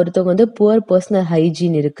 இப்போ ஒருத்தவங்க வந்து புவர் பர்சனல்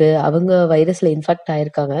ஹைஜீன் இருக்குது, அவங்க வைரஸில் இன்ஃபெக்ட்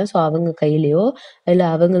ஆகிருக்காங்க. ஸோ அவங்க கையிலையோ இல்லை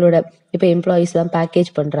அவங்களோட இப்போ எம்ப்ளாயீஸ்லாம்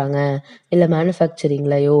பேக்கேஜ் பண்ணுறாங்க, இல்லை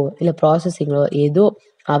மேனுஃபேக்சரிங்லையோ இல்லை ப்ராசஸிங்லோ ஏதோ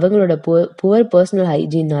அவங்களோட புவர் பர்சனல்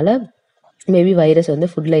ஹைஜீனால் மேபி வைரஸ் வந்து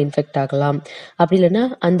ஃபுட்டில் இன்ஃபெக்ட் ஆகலாம். அப்படி இல்லைன்னா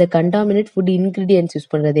அந்த கண்டாமினேட் ஃபுட் இன்க்ரீடியன்ட்ஸ் யூஸ்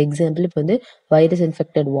பண்ணுறது, எக்ஸாம்பிள் இப்போ வந்து வைரஸ்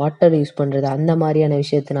இன்ஃபெக்டட் வாட்டர் யூஸ் பண்ணுறது, அந்த மாதிரியான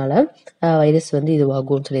விஷயத்தினால வைரஸ் வந்து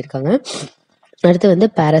இதுவாகும்னு சொல்லியிருக்காங்க. அடுத்து வந்து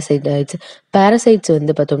பேரசைட்ஸ்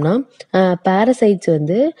வந்து பார்த்தோம்னா, பேரசைட்ஸ்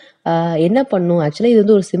வந்து என்ன பண்ணும், ஆக்சுவலாக இது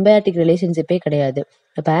வந்து ஒரு சிம்பயாட்டிக் ரிலேஷன்ஷிப்பே கிடையாது.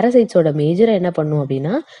 பேரசைட்ஸோட மேஜராக என்ன பண்ணும்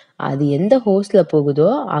அப்படின்னா, அது எந்த ஹோஸ்டில் போகுதோ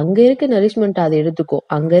அங்கே இருக்க நரிஷ்மெண்ட் அதை எடுத்துக்கும்,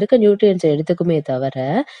 அங்கே இருக்க நியூட்ரியன்ஸை எடுத்துக்குமே தவிர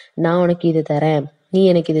நான் உனக்கு இது தரேன், நீ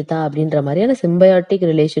எனக்கு இது தான் அப்படின்ற மாதிரியான சிம்பயாட்டிக்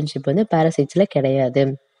ரிலேஷன்ஷிப் வந்து பேரசைட்ஸில் கிடையாது.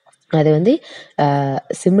 அது வந்து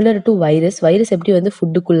சிமிலர் டு வைரஸ் எப்படி வந்து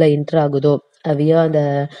ஃபுட்டுக்குள்ளே என்டர் ஆகுதோ வியா அந்த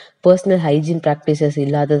personal hygiene practices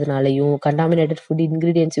இல்லாததுனாலையும் contaminated food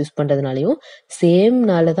ingredients use பண்ணுறதுனாலையும்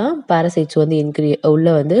சேம்னால தான் பேரசைட்ஸ் வந்து உள்ள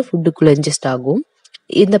வந்து ஃபுட்டுக்குள்ளே இன்ஜெஸ்ட் ஆகும்.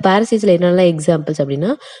 இந்த பேரசைட்ஸில் என்னெல்லாம் எக்ஸாம்பிள்ஸ்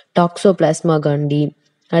அப்படின்னா டாக்ஸோபிளாஸ்மா காண்டி,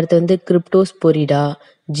 அடுத்து வந்து கிரிப்டோஸ்போரிடா,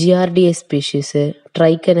 ஜிஆர்டிஎஸ் ஸ்பீஷீஸு,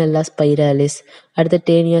 ட்ரைக்கனெல்லா ஸ்பைராலிஸ், அடுத்து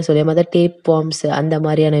டேனியா சோலியம், அதாவது டேப் பாம்ஸ், அந்த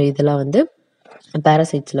மாதிரியான இதெல்லாம் வந்து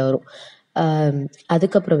பேராசைட்ஸில் வரும்.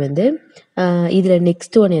 அதுக்கப்புறம் வந்து இதில்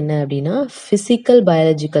நெக்ஸ்ட் ஒன் என்ன அப்படின்னா physical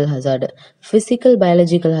biological hazard. Physical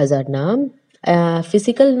biological ஹசார்ட்னா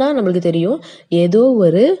ஃபிசிக்கல்னால் நம்மளுக்கு தெரியும், ஏதோ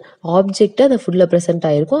ஒரு ஆப்ஜெக்ட் அந்த ஃபுட்டில் ப்ரெசென்ட்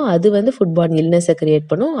ஆகிருக்கும், அது வந்து ஃபுட்பார்ன் இல்னஸை கிரியேட்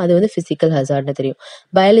பண்ணும், அது வந்து ஃபிசிக்கல் ஹசார்ட்னு தெரியும்.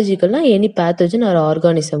 பயாலஜிக்கல்னால் எனி பேத்தோஜன் ஒரு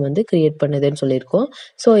ஆர்கானிசம் வந்து கிரியேட் பண்ணுதுன்னு சொல்லியிருக்கோம்.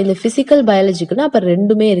 ஸோ இந்த ஃபிசிக்கல் பயாலஜிக்கல்னால் அப்போ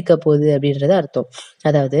ரெண்டுமே இருக்க போகுது அப்படின்றது அர்த்தம்.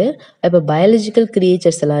 அதாவது இப்போ பயாலஜிக்கல்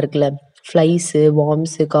கிரியேச்சர்ஸ் எல்லாம் இருக்குல்ல, ஃப்ளைஸு,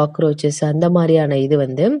 வார்ம்ஸு, காக்ரோச்சஸ், அந்த மாதிரியான இது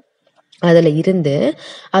வந்து அதில் இருந்து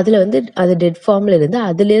அதில் வந்து அது டெட் ஃபார்மில் இருந்து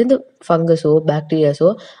அதுலேருந்து ஃபங்கஸோ பாக்டீரியாஸோ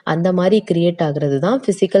அந்த மாதிரி கிரியேட் ஆகுறது தான்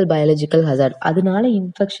ஃபிசிக்கல் பயாலஜிக்கல் ஹசார்ட். அதனால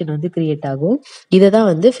இன்ஃபெக்ஷன் வந்து கிரியேட் ஆகும். இதை தான்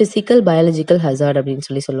வந்து ஃபிசிக்கல் பயாலஜிக்கல் ஹசார்ட்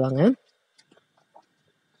அப்படின்னு சொல்லுவாங்க.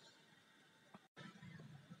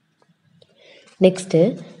 நெக்ஸ்ட்டு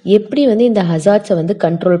எப்படி வந்து இந்த ஹசார்ட்ஸை வந்து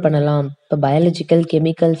கண்ட்ரோல் பண்ணலாம்? இப்போ பயாலஜிக்கல்,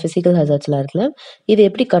 கெமிக்கல், ஃபிசிக்கல் ஹசார்ட்ஸ்லாம் இருக்குல்ல, இதை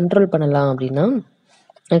எப்படி கண்ட்ரோல் பண்ணலாம் அப்படின்னா,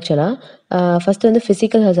 ஆக்சுவலாக ஃபஸ்ட்டு வந்து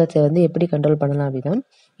ஃபிசிக்கல் ஹசார்ட்ஸை வந்து எப்படி கண்ட்ரோல் பண்ணலாம் அப்படின்னா,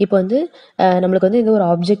 இப்போ வந்து நம்மளுக்கு வந்து இந்த ஒரு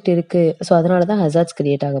ஆப்ஜெக்ட் இருக்குது, ஸோ அதனால தான் ஹசார்ட்ஸ்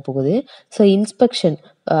கிரியேட் ஆக போகுது. So inspection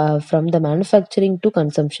from the manufacturing to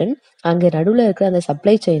consumption, அங்கே நடுவில் இருக்கிற அந்த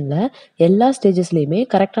சப்ளை செயினில் எல்லா ஸ்டேஜஸ்லேயுமே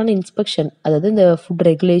கரெக்டான இன்ஸ்பெக்ஷன், அதாவது இந்த ஃபுட்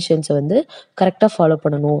ரெகுலேஷன்ஸை வந்து கரெக்டாக ஃபாலோ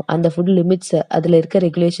பண்ணணும், அந்த ஃபுட் லிமிட்ஸை, அதில் இருக்க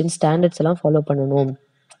ரெகுலேஷன் ஸ்டாண்டர்ட்ஸ் எல்லாம் ஃபாலோ பண்ணணும்,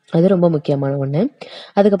 அது ரொம்ப முக்கியமான ஒன்று.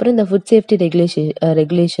 அதுக்கப்புறம் இந்த ஃபுட் சேஃப்டி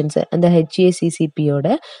ரெகுலேஷன்ஸ், அந்த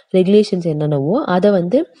HACCPயோட ரெகுலேஷன்ஸ் என்னென்னவோ அதை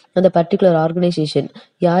வந்து அந்த பர்டிகுலர் ஆர்கனைசேஷன்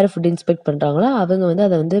யார் ஃபுட் இன்ஸ்பெக்ட் பண்ணுறாங்களோ அவங்க வந்து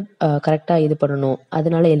அதை வந்து கரெக்டாக இது பண்ணணும்,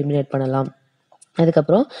 அதனால எலிமினேட் பண்ணலாம்.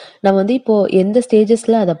 அதுக்கப்புறம் நம்ம வந்து இப்போது எந்த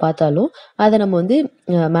ஸ்டேஜஸில் அதை பார்த்தாலும் அதை நம்ம வந்து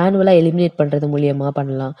மேனுவலாக எலிமினேட் பண்ணுறது மூலியமாக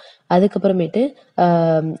பண்ணலாம். அதுக்கப்புறமேட்டு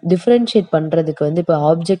டிஃப்ரென்ஷியேட் பண்ணுறதுக்கு வந்து இப்போ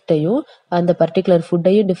ஆப்ஜெக்டையும் அந்த பர்டிகுலர்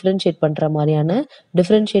ஃபுட்டையும் டிஃப்ரென்ஷியேட் பண்ணுற மாதிரியான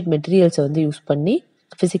டிஃப்ரென்ஷியேட் மெட்டீரியல்ஸை வந்து யூஸ் பண்ணி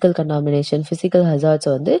ஃபிசிக்கல் கண்டாமினேஷன், ஃபிசிக்கல்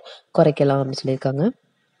ஹசார்ட்ஸை வந்து குறைக்கலாம் அப்படின்னு சொல்லியிருக்காங்க.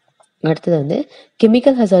 அடுத்தது வந்து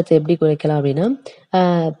கெமிக்கல் ஹசார்ட்ஸ் எப்படி குறைக்கலாம் அப்படின்னா,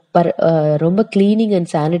 ரொம்ப கிளீனிங் அண்ட்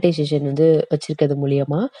சானிடைசேஷன் வந்து வச்சிருக்கிறது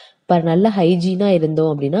மூலியமா நல்ல ஹைஜீனாக இருந்தோம்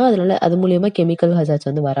அப்படின்னா அதனால அது மூலியமா கெமிக்கல் ஹசார்ட்ஸ்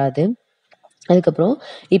வந்து வராது. அதுக்கப்புறம்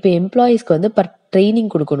இப்போ எம்ப்ளாயீஸ்க்கு வந்து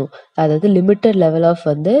ட்ரைனிங் கொடுக்கணும், அதாவது லிமிட்டட் லெவல் ஆஃப்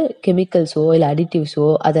வந்து கெமிக்கல்ஸோ இல்லை அடிட்டிவ்ஸோ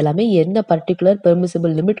அதெல்லாமே என்ன பர்டிகுலர்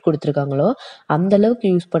பெர்மிசிபிள் லிமிட் கொடுத்துருக்காங்களோ அந்த அளவுக்கு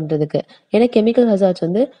யூஸ் பண்ணுறதுக்கு. ஏன்னா கெமிக்கல் ஹசார்ட்ஸ்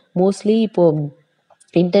வந்து மோஸ்ட்லி இப்போது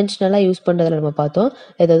இன்டென்ஷனலாக யூஸ் பண்ணுறதுல நம்ம பார்த்தோம்,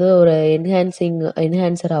 ஏதாவது ஒரு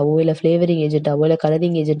என்ஹான்சராகவோ இல்லை ஃப்ளேவரிங் ஏஜென்ட்டாவோ இல்லை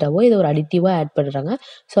கலரிங் ஏஜென்ட்டாவோ இதை ஒரு அடிட்டிவாக ஆட் பண்ணுறாங்க.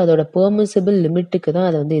 ஸோ அதோட பெர்மிசிபிள் லிமிட்டுக்கு தான்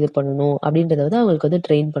அதை வந்து இது பண்ணணும் அப்படின்றத வந்து அவங்களுக்கு வந்து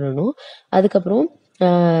ட்ரெயின் பண்ணணும். அதுக்கப்புறம்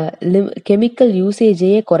கெமிக்கல்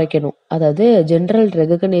யூசேஜையே குறைக்கணும், அதாவது general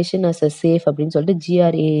recognition as a safe அப்படின்னு சொல்லிட்டு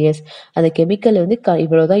GRAS, அந்த கெமிக்கல் வந்து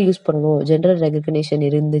இவ்வளோதான் யூஸ் பண்ணணும், ஜென்ரல் ரெகக்னேஷன்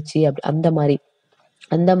இருந்துச்சு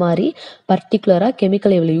அந்த மாதிரி பர்டிகுலராக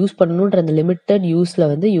கெமிக்கல் இவ்வளோ யூஸ் பண்ணணுன்ற அந்த லிமிட்டட் யூஸில்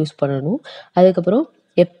வந்து யூஸ் பண்ணணும். அதுக்கப்புறம்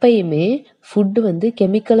எப்பயுமே ஃபுட்டு வந்து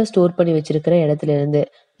கெமிக்கலை ஸ்டோர் பண்ணி வச்சிருக்கிற இடத்துல இருந்து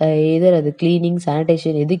எதர் அது கிளீனிங்,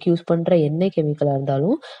 சானிடேஷன் எதுக்கு யூஸ் பண்ணுற என்ன கெமிக்கலாக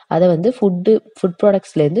இருந்தாலும் அதை வந்து ஃபுட்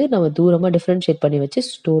ப்ராடக்ட்ஸ்லேருந்து நம்ம தூரமாக டிஃப்ரென்ஷியேட் பண்ணி வச்சு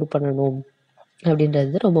ஸ்டோர் பண்ணணும்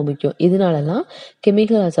அப்படின்றது ரொம்ப முக்கியம். இதனாலலாம்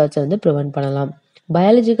கெமிக்கல் ஹசார்ட்ஸை வந்து ப்ரிவென்ட் பண்ணலாம்.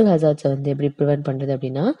 பயாலஜிக்கல் ஹசார்ட்ஸை வந்து எப்படி ப்ரிவென்ட் பண்ணுறது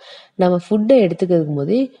அப்படின்னா, நம்ம ஃபுட்டை எடுத்துக்கும்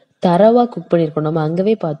போது தரவாக குக் பண்ணியிருக்கோம். நம்ம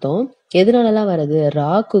அங்கவே பார்த்தோம் எதனாலலாம் வருது,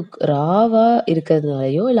 ராவாக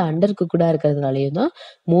இருக்கிறதுனாலையோ இல்லை அண்டர் குக்குடாக இருக்கிறதுனாலையும் தான்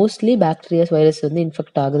மோஸ்ட்லி பாக்டீரியாஸ், வைரஸ் வந்து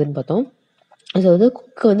இன்ஃபெக்ட் ஆகுதுன்னு பார்த்தோம். ஸோ வந்து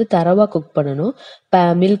குக்கு வந்து தரவாக குக் பண்ணணும்.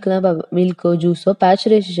 மில்க்கோ ஜூஸோ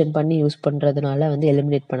பேச்சுரைசேஷன் பண்ணி யூஸ் பண்ணுறதுனால வந்து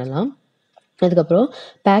எலிமினேட் பண்ணலாம். அதுக்கப்புறம்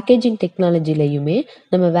பேக்கேஜிங் டெக்னாலஜிலையுமே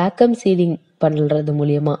நம்ம வேக்கம் சீலிங் பண்ணுறது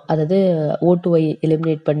மூலியமாக, அதாவது O2ஐ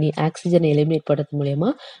எலிமினேட் பண்ணி ஆக்சிஜனை எலிமினேட் பண்ணுறது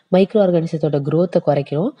மூலயமா மைக்ரோ ஆர்கானிசத்தோட க்ரோத்தை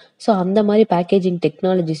குறைக்கிறோம். ஸோ அந்த மாதிரி பேக்கேஜிங்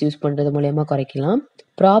டெக்னாலஜிஸ் யூஸ் பண்ணுறது மூலயமா குறைக்கலாம்.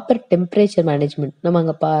 ப்ராப்பர் டெம்பரேச்சர் மேனேஜ்மெண்ட், நம்ம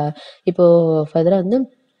அங்கே இப்போது ஃபர்தராக வந்து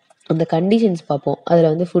அந்த கண்டிஷன்ஸ் பார்ப்போம், அதில்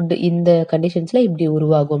வந்து ஃபுட்டு இந்த கண்டிஷன்ஸில் இப்படி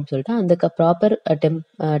உருவாகும்னு சொல்லிட்டு அந்த ப்ராப்பர்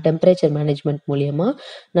டெம்பரேச்சர் மேனேஜ்மெண்ட் மூலியமாக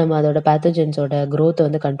நம்ம அதோட பேத்தோஜன்ஸோட க்ரோத்தை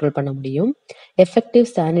வந்து கண்ட்ரோல் பண்ண முடியும். எஃபெக்டிவ்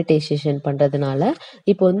சானிடைசேஷன் பண்ணுறதுனால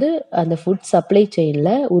இப்போ வந்து அந்த ஃபுட் சப்ளை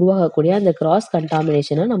செயினில் உருவாகக்கூடிய அந்த கிராஸ்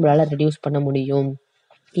கண்டாமினேஷனை நம்மளால் ரெடியூஸ் பண்ண முடியும்.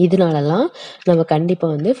 இதனாலலாம் நம்ம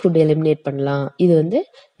கண்டிப்பாக வந்து ஃபுட் எலிமினேட் பண்ணலாம். இது வந்து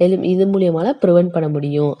இது மூலியமாக ப்ரிவென்ட் பண்ண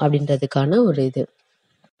முடியும் அப்படின்றதுக்கான ஒரு இது.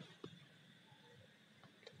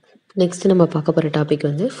 நெக்ஸ்ட் நம்ம பார்க்க போகிற டாபிக்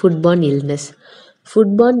வந்து ஃபுட்பார்ன் இல்னஸ்.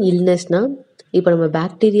 ஃபுட்பார்ன் இல்னஸ்னால் இப்போ நம்ம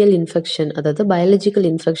பாக்டீரியல் இன்ஃபெக்ஷன், அதாவது பயாலஜிக்கல்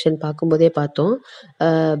இன்ஃபெக்ஷன் பார்க்கும்போதே பார்த்தோம்,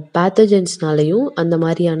 பேத்தோஜன்ஸ்னாலையும் அந்த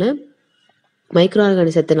மாதிரியான மைக்ரோ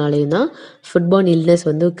ஆர்கானிசத்தினாலையும் தான் ஃபுட்பார்ன் இல்னஸ்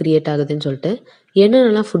வந்து கிரியேட் ஆகுதுன்னு சொல்லிட்டு.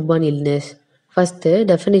 என்னென்னலாம் foodborne illness first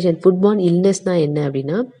definition foodborne இல்னஸ்னா என்ன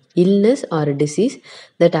அப்படின்னா, illness or a disease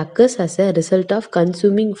that occurs as a result of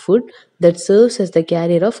consuming food that serves as the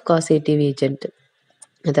carrier of causative agent.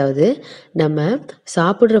 அதாவது நம்ம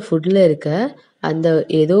சாப்பிட்ற ஃபுட்டில் இருக்க அந்த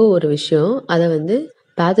ஏதோ ஒரு விஷயம் அதை வந்து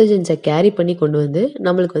பேத்தஜென்ஸை கேரி பண்ணி கொண்டு வந்து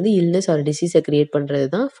நம்மளுக்கு வந்து இல்னஸ் ஆர் டிசீஸை கிரியேட் பண்ணுறது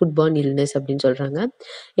தான் ஃபுட்பார்ன் இல்னஸ் அப்படின்னு சொல்கிறாங்க.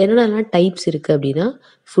 என்னென்னலாம் டைப்ஸ் இருக்குது அப்படின்னா,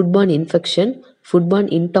 foodborne infection, foodborne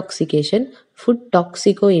intoxication, food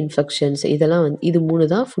டாக்ஸிகோ infections, இதெல்லாம் வந்து இது 3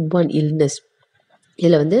 தான் ஃபுட்பார்ன் இல்னஸ்.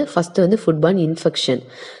 இதில் வந்து ஃபஸ்ட்டு வந்து ஃபுட்பார்ன் இன்ஃபெக்ஷன்,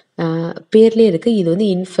 பேர்லேயே இருக்குது இது வந்து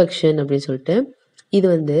இன்ஃபெக்ஷன் அப்படின்னு சொல்லிட்டு. இது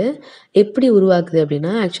வந்து எப்படி உருவாக்குது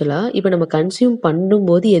அப்படின்னா, ஆக்சுவலாக இப்போ நம்ம கன்சியூம்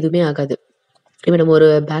பண்ணும்போது எதுவுமே ஆகாது. இப்போ நம்ம ஒரு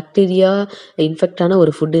பாக்டீரியா இன்ஃபெக்டான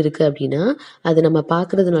ஒரு ஃபுட்டு இருக்குது அப்படின்னா, அது நம்ம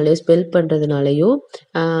பார்க்குறதுனாலையோ ஸ்மெல் பண்ணுறதுனாலையோ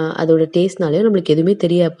அதோட டேஸ்ட்னாலையோ நம்மளுக்கு எதுவுமே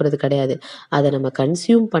தெரிய போகிறது கிடையாது. அதை நம்ம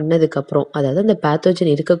கன்சியூம் பண்ணதுக்கப்புறம், அதாவது அந்த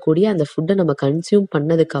பேத்தோஜன் இருக்கக்கூடிய அந்த ஃபுட்டை நம்ம கன்சியூம்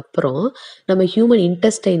பண்ணதுக்கப்புறம் நம்ம ஹியூமன்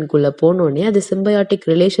இன்டெஸ்டைனுக்குள்ளே போனோடனே அது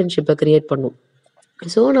சிம்பயாட்டிக் ரிலேஷன்ஷிப்பை க்ரியேட் பண்ணும்.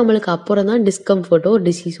 ஸோ நம்மளுக்கு அப்புறம் தான் டிஸ்கம்ஃபர்ட்டோ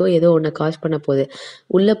டிசீஸோ ஏதோ ஒன்று காஸ் பண்ண போகுது.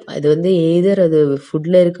 உள்ளே அது வந்து எதர் அது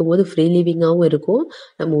ஃபுட்டில் இருக்கும்போது ஃப்ரீ லிவிங்காகவும் இருக்கும்,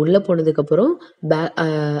 நம்ம உள்ளே போனதுக்கப்புறம்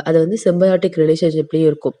அது வந்து சிம்பயாட்டிக் ரிலேஷன்ஷிப்லேயும்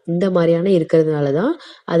இருக்கும். இந்த மாதிரியான இருக்கிறதுனால தான்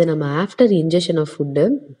அது நம்ம ஆஃப்டர் இன்ஜெக்ஷன் ஆஃப் ஃபுட்டு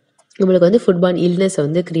நம்மளுக்கு வந்து ஃபுட்பார்ன் இல்னஸை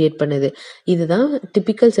வந்து கிரியேட் பண்ணுது. இதுதான்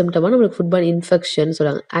டிப்பிக்கல் சிம்டமாக நம்மளுக்கு ஃபுட்பார்ன் இன்ஃபெக்ஷன்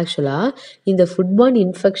சொல்கிறாங்க. ஆக்சுவலாக இந்த ஃபுட்பார்ன்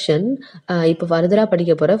இன்ஃபெக்ஷன் இப்போ ஃபர்தராக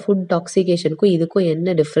படிக்க போகிற ஃபுட் டாக்ஸிகேஷனுக்கும் இதுக்கும்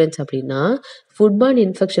என்ன டிஃப்ரென்ஸ் அப்படின்னா, ஃபுட்பார்ன்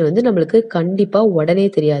இன்ஃபெக்ஷன் வந்து நம்மளுக்கு கண்டிப்பாக உடனே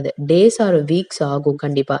தெரியாது, டேஸ் ஆர் வீக்ஸ் ஆகும்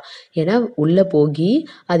கண்டிப்பாக. ஏன்னா உள்ளே போகி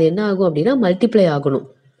அது என்ன ஆகும் அப்படின்னா மல்டிப்ளை ஆகணும்.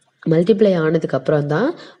 மல்டிப்ளை ஆனதுக்கு அப்புறம் தான்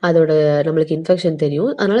அதோட நம்மளுக்கு இன்ஃபெக்ஷன்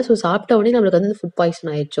தெரியும். அதனால சாப்பிட்ட உடனே நம்மளுக்கு வந்து ஃபுட்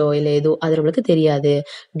பாய்சன் ஆயிடுச்சோ இல்லை ஏதோ அது நம்மளுக்கு தெரியாது.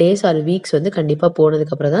 டேஸ் ஆர் வீக்ஸ் வந்து கண்டிப்பாக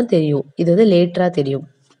போனதுக்கு அப்புறம் தான் தெரியும். இது வந்து லேட்டராக தெரியும்.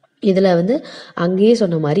 இதில் வந்து அங்கேயே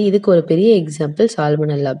சொன்ன மாதிரி இதுக்கு ஒரு பெரிய எக்ஸாம்பிள்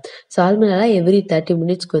சால்மனல்லா. சால்மனல்லா எவ்ரி 30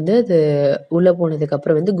 மினிட்ஸ்க்கு வந்து அது உள்ளே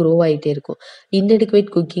போனதுக்கப்புறம் வந்து க்ரோ ஆகிட்டே இருக்கும்.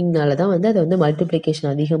 இன்அடிக்குவேட் குக்கிங்னால தான் வந்து அது வந்து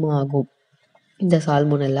மல்டிப்ளிகேஷன் அதிகமாக ஆகும் இந்த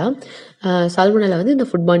சால்மோனல்லா. சால்மோனல்லா வந்து இந்த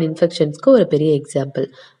ஃபுட்பார்ன் இன்ஃபெக்ஷன்ஸ்க்கு ஒரு பெரிய எக்ஸாம்பிள்.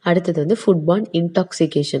 அடுத்தது வந்து ஃபுட்பார்ன்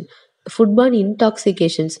இன்டாக்சிகேஷன். ஃபுட்பார்ன்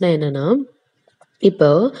இன்டாக்சிகேஷன்ஸ்னால் என்னென்னா, இப்போ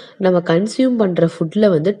நம்ம கன்சியூம் பண்ணுற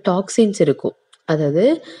ஃபுட்டில் வந்து டாக்ஸின்ஸ் இருக்கும். அதாவது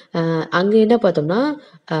அங்கே என்ன பார்த்தோம்னா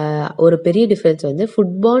ஒரு பெரிய டிஃப்ரென்ஸ் வந்து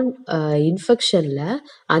ஃபுட்பார்ன் இன்ஃபெக்ஷனில்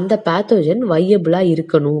அந்த பேத்தோஜன் வையபிளாக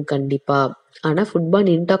இருக்கணும் கண்டிப்பாக. ஆனால் ஃபுட்பார்ன்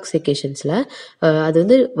இன்டாக்சிகேஷன்ஸில் அது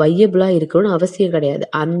வந்து வையபிளாக இருக்கணும்னு அவசியம் கிடையாது.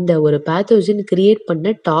 அந்த ஒரு பேத்தோஜன் கிரியேட்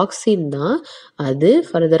பண்ண டாக்ஸின் தான் அது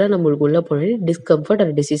ஃபர்தராக நம்மளுக்கு உள்ளே போனோடனே டிஸ்கம்ஃபர்ட்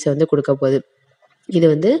ஒரு டிசீஸை வந்து கொடுக்க போகுது. இது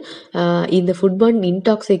வந்து இந்த ஃபுட்பார்ன்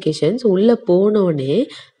இன்டாக்சிகேஷன்ஸ் உள்ளே போனோடனே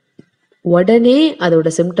உடனே அதோட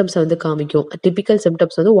சிம்டம்ஸை வந்து காமிக்கும். டிப்பிக்கல்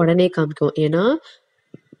சிம்டம்ஸ் வந்து உடனே காமிக்கும். ஏன்னா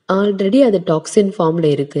ஆல்ரெடி அது டாக்ஸின் ஃபார்மில்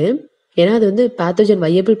இருக்குது. ஏன்னா அது வந்து பேத்தோஜன்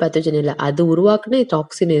வையபிள் பேத்தோஜன் இல்லை, அது உருவாக்குன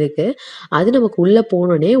டாக்ஸின் இருக்குது. அது நமக்கு உள்ளே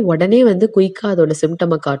போனோடனே உடனே வந்து குயிக்காக அதோட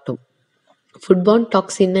சிம்டமை காட்டும். ஃபுட்பார்ன்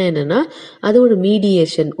டாக்ஸின்னா என்னென்னா, அது ஒரு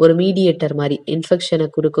ஒரு மீடியேட்டர் மாதிரி இன்ஃபெக்ஷனை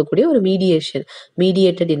கொடுக்கக்கூடிய ஒரு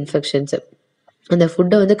மீடியேட்டட் இன்ஃபெக்ஷன்ஸு. அந்த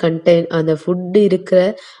ஃபுட்டை வந்து அந்த ஃபுட்டு இருக்கிற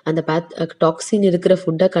அந்த டாக்ஸின் இருக்கிற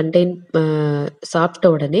ஃபுட்டை சாப்பிட்ட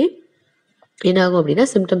உடனே என்ன ஆகும் அப்படின்னா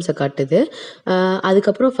சிம்டம்ஸை காட்டுது.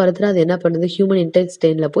 அதுக்கப்புறம் ஃபர்தராக அது என்ன பண்ணுது, ஹியூமன்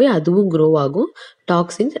இன்டெஸ்டைனில் போய் அதுவும் க்ரோ ஆகும்.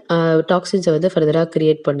 டாக்ஸின்ஸை வந்து ஃபர்தராக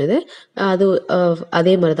கிரியேட் பண்ணுது. அது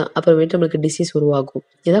அதே மாதிரி தான் அப்புறமேட்டு நம்மளுக்கு டிசீஸ் உருவாகும்.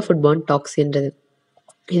 இதுதான் ஃபுட்பார்ன் டாக்ஸின்றது.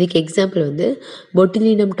 இதுக்கு எக்ஸாம்பிள் வந்து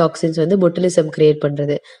பொட்டுலினம் டாக்ஸின்ஸ் வந்து பொட்டுலிசம் கிரியேட்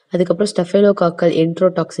பண்ணுறது. அதுக்கப்புறம் ஸ்டெஃபைலோகாக்கல்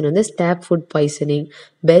என்ட்ரோடாக்சின் வந்து stop food poisoning.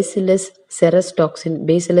 Bacillus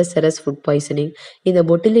Ceres food poisoning. இந்த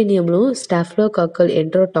பொட்டுலினியம்லும் ஸ்டெஃபைலோகாக்கல்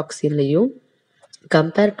என்ட்ரோடாக்சின்லையும்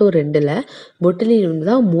கம்பேர் டு 2ல் பொட்டுலினியம்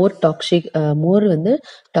தான் மோர் வந்து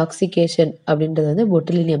டாக்ஸிகேஷன் அப்படின்றது வந்து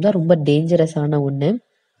பொட்டுலினியம் தான் ரொம்ப டேஞ்சரஸான ஒன்று.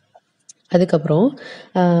 அதுக்கப்புறம்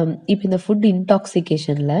இப்போ இந்த ஃபுட்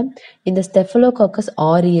இன்டாக்சிகேஷனில் இந்த ஸ்டெஃபைலோகாக்கஸ்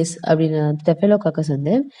ஆரியஸ் அப்படின்ற ஸ்டெஃபைலோகாக்கஸ்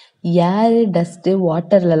வந்து ஏர், டஸ்ட்டு,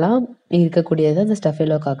 வாட்டர்லலாம் இருக்கக்கூடியது அந்த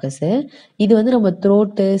ஸ்டெஃபைலோகாக்கஸு. இது வந்து நம்ம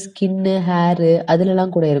த்ரோட்டு, ஸ்கின்னு, ஹேரு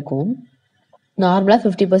அதுலலாம் கூட இருக்கும். நார்மலாக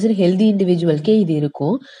 50% ஹெல்தி இண்டிவிஜுவல்கே இது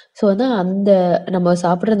இருக்கும். ஸோ வந்து அந்த நம்ம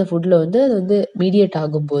சாப்பிட்ற அந்த ஃபுட்டில் வந்து அது வந்து மீடியேட்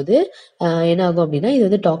ஆகும்போது என்ன ஆகும் அப்படின்னா இது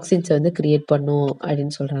வந்து டாக்ஸின்ஸை வந்து கிரியேட் பண்ணும்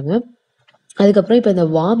அப்படின்னு சொல்கிறாங்க. அதுக்கப்புறம் இப்போ இந்த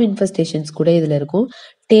வார்ம் இன்ஃபெஸ்டேஷன்ஸ் கூட இதில் இருக்கும்.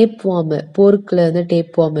 டேப் வார்மு, போர்க்கில் வந்து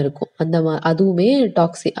டேப் வார்ம் இருக்கும். அதுவுமே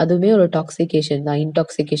ஒரு டாக்ஸிகேஷன் தான்,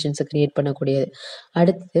 இன்டாக்சிகேஷன்ஸை கிரியேட் பண்ணக்கூடியது.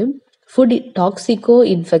 அடுத்து ஃபுட் டாக்ஸிகோ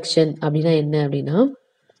இன்ஃபெக்ஷன் அப்படின்னா என்ன அப்படின்னா,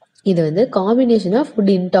 இது வந்து combination of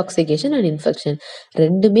food intoxication and infection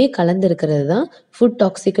ரெண்டுமே கலந்து இருக்கிறது தான் ஃபுட்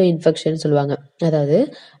டாக்ஸிகோ இன்ஃபெக்ஷன் சொல்லுவாங்க. அதாவது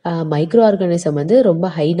மைக்ரோ ஆர்கானிசம் வந்து ரொம்ப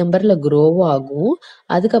ஹை நம்பரில் க்ரோவும் ஆகும்.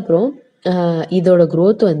 அதுக்கப்புறம் இதோட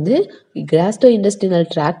growth வந்து gastrointestinal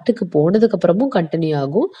ட்ராக்ட்டுக்கு போனதுக்கப்புறமும் கண்டினியூ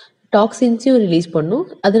ஆகும். டாக்ஸின்ஸையும் ரிலீஸ் பண்ணும்.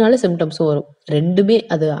 அதனால சிம்டம்ஸும் வரும். 2மே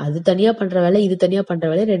அது தனியா பண்ற வேலை, இது தனியா பண்ற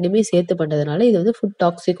வேலை 2மே சேர்த்து பண்றதுனால இது வந்து ஃபுட்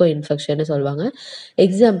டாக்சிகோ இன்ஃபெக்ஷன்னு சொல்லுவாங்க.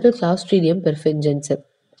 Example Clostridium பெர்ஃபென்ஜன்ஸ்.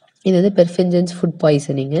 இது வந்து பெர்ஃபென்ஜன்ஸ் ஃபுட்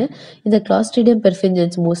பாய்சனிங்கு. இந்த Clostridium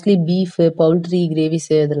பெர்ஃபென்ஜன்ஸ் mostly beef, poultry,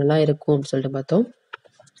 gravies இதுலலாம் இருக்கும் அப்படின்னு சொல்லிட்டு பார்த்தோம்.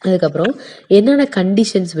 அதுக்கப்புறம் என்னென்ன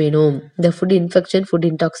கண்டிஷன்ஸ் வேணும் இந்த ஃபுட் இன்ஃபெக்ஷன், ஃபுட்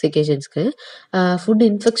இன்டாக்சிகேஷன்ஸ்க்கு? ஃபுட்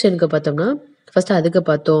இன்ஃபெக்ஷனுக்கு பார்த்தோம்னா ஃபர்ஸ்ட் அதுக்கு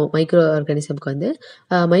பார்த்தோம். மைக்ரோ ஆர்கானிசம்க்கு வந்து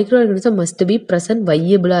micro organism must be present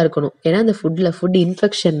வையபிளாக இருக்கணும். ஏன்னா அந்த ஃபுட்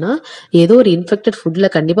இன்ஃபெக்ஷன்னா ஏதோ ஒரு இன்ஃபெக்டட்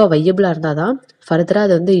ஃபுட்டில் கண்டிப்பாக வையபிளாக இருந்தால் தான் ஃபர்தராக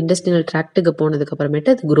அது வந்து இண்டஸ்ட்ரியல் ட்ராக்ட்டுக்கு போனதுக்கு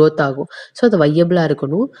அப்புறமேட்டு அது க்ரோத் ஆகும். ஸோ அது வையபிளாக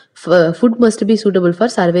இருக்கணும். Food must be suitable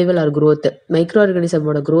for survival R growth. Micro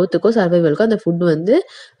ஆர்கானிசமோட க்ரோத்துக்கும் சர்வைவலுக்கும் அந்த ஃபுட் வந்து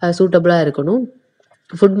சூட்டபிளாக இருக்கணும்.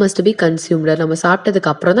 Food must be consumed. நம்ம சாப்பிட்டதுக்கு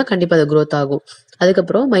அப்புறம் தான் கண்டிப்பாக அது க்ரோத் ஆகும்.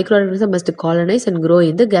 அதுக்கப்புறம் micro organism must colonise and grow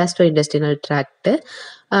in the Castro industrial tract.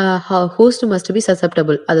 Host must be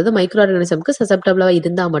susceptible. அதாவது மைக்ரோ ஆர்கானிசம்க்கு சசப்டபிளாக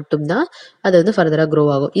இருந்தால் மட்டும்தான் அது வந்து ஃபர்தராக க்ரோ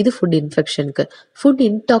ஆகும். இது ஃபுட் இன்ஃபெக்ஷனுக்கு. ஃபுட்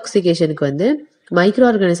இன்டாக்சிகேஷனுக்கு வந்து மைக்ரோ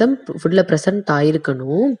ஆர்கானிசம் ஃபுட்டில் ப்ரெசன்ட்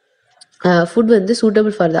ஆயிருக்கணும். ஃபுட் வந்து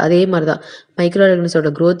சூட்டபிள் ஃபார் அதே மாதிரி தான் மைக்ரோ ஆர்கானிசமோட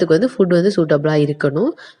க்ரோத்துக்கு வந்து ஃபுட் வந்து சூட்டபிளாக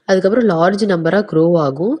இருக்கணும். அதுக்கப்புறம் லார்ஜ் நம்பராக க்ரோ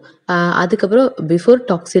ஆகும். அதுக்கப்புறம் before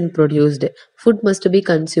toxin produced food must be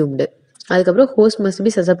consumed. அதுக்கப்புறம் host must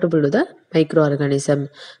be susceptible to the micro organism.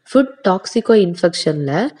 Food டாக்சிகோ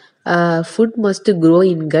இன்ஃபெக்ஷனில் food must grow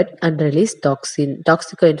in cut and release toxin.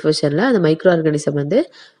 டாக்சிகோ இன்ஃபெக்ஷனில் அந்த மைக்ரோ ஆர்கானிசம் வந்து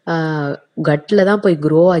கட்டில் தான் போய்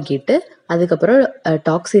க்ரோ ஆகிட்டு அதுக்கப்புறம்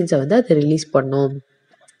டாக்ஸின்ஸை வந்து அதை ரிலீஸ் பண்ணும்.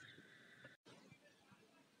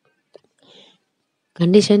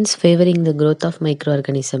 Conditions favouring the growth of micro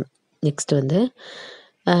organism. Next வந்து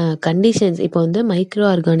கண்டிஷன்ஸ். இப்போ வந்து மைக்ரோ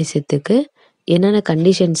ஆர்கானிசத்துக்கு என்னென்ன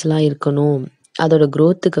கண்டிஷன்ஸ்லாம் இருக்கணும், அதோட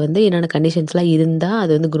க்ரோத்துக்கு வந்து என்னென்ன கண்டிஷன்ஸ்லாம் இருந்தால்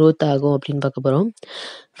அது வந்து க்ரோத் ஆகும் அப்படின்னு பார்க்க போகிறோம்.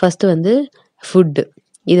 ஃபஸ்ட்டு வந்து ஃபுட்டு.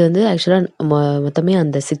 இது வந்து ஆக்சுவலாக மொத்தமே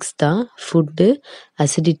அந்த 6 தான். Food,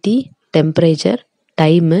 acidity, temperature,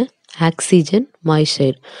 time, oxygen,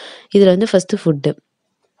 moisture. இதில் வந்து ஃபஸ்ட்டு ஃபுட்டு.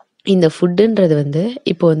 இந்த ஃபுட்டுன்றது வந்து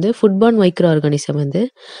இப்போ வந்து ஃபுட்பார்ன் மைக்ரோ ஆர்கானிசம் வந்து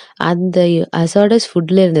அந்த அசாடஸ்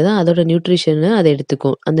ஃபுட்ல இருந்து தான் அதோட நியூட்ரிஷனை அதை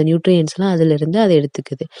எடுத்துக்கும். அந்த நியூட்ரியன்ஸ்லாம் அதிலிருந்து அதை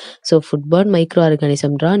எடுத்துக்குது. So foodborne micro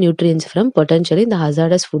organism draw nutrients from potentially இந்த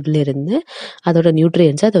ஹசாடஸ் ஃபுட்ல இருந்து அதோட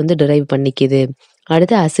நியூட்ரியன்ஸை அதை வந்து டிரைவ் பண்ணிக்குது.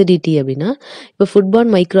 அடுத்து அசிடிட்டி அப்படின்னா இப்போ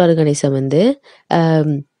ஃபுட்பார்ன் மைக்ரோ ஆர்கானிசம் வந்து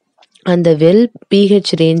அந்த வெல்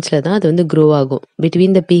பிஹெச் ரேஞ்சில் தான் அது வந்து க்ரோ ஆகும்.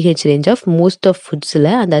 Between the pH range of most of ஃபுட்ஸில்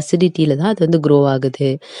அந்த அசிடிட்டியில் தான் அது வந்து க்ரோ ஆகுது.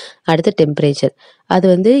 அடுத்த டெம்பரேச்சர். அது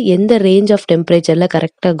வந்து எந்த ரேஞ்ச் ஆஃப் டெம்பரேச்சரில்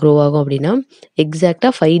கரெக்டாக க்ரோ ஆகும் அப்படின்னா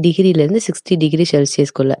எக்ஸாக்டாக 5 டிகிரிலேருந்து 60 டிகிரி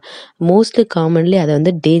செல்சியஸ்குள்ளே. மோஸ்ட்லி காமன்லி அதை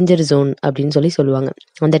வந்து டேஞ்சர் ஜோன் அப்படின்னு சொல்லுவாங்க.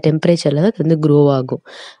 அந்த டெம்பரேச்சரில் தான் அது வந்து க்ரோ ஆகும்.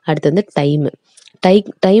 அடுத்து வந்து டைமு.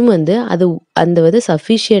 டைம் வந்து அது அந்த வந்து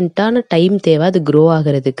சஃபிஷியண்ட்டான டைம் தேவை அது க்ரோ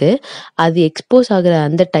ஆகிறதுக்கு. அது எக்ஸ்போஸ் ஆகிற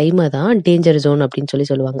அந்த டைமை தான் டேஞ்சர் ஜோன் அப்படின்னு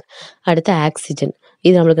சொல்லுவாங்க. அடுத்து ஆக்சிஜன்.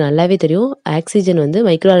 இது நம்மளுக்கு நல்லாவே தெரியும். ஆக்சிஜன் வந்து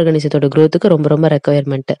மைக்ரோ ஆர்கானிசத்தோட க்ரோத்துக்கு ரொம்ப ரொம்ப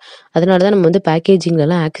ரெக்குயர்மெண்ட்டு. அதனால தான் நம்ம வந்து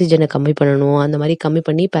பேக்கேஜிங்லலாம் ஆக்சிஜனை கம்மி பண்ணணும், அந்த மாதிரி கம்மி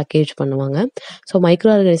பண்ணி பேக்கேஜ் பண்ணுவாங்க. ஸோ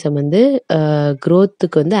மைக்ரோ ஆர்கானிசம் வந்து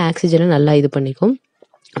க்ரோத்துக்கு வந்து ஆக்சிஜனை நல்லா இது பண்ணிக்கும்.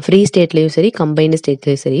 ஃப்ரீ ஸ்டேட்லேயும் சரி, கம்பைன்டு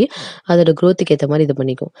ஸ்டேட்லேயும் சரி, அதோட க்ரோத்துக்கு ஏற்ற மாதிரி இது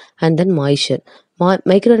பண்ணிக்கும். And then moisture.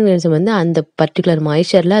 Micro organism வந்து அந்த பர்டிகுலர்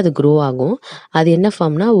மாய்ஸ்சரில் அது க்ரோ ஆகும். அது என்ன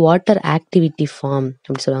ஃபார்ம்னா வாட்டர் ஆக்டிவிட்டி ஃபார்ம்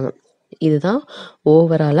அப்படி சொல்லுவாங்க. இதுதான்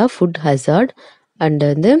ஓவராலாக ஃபுட் ஹசார்ட் அண்ட்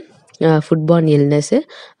வந்து ஃபுட்பார்ன் இல்னஸ்ஸு.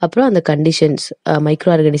 அப்புறம் அந்த கண்டிஷன்ஸ்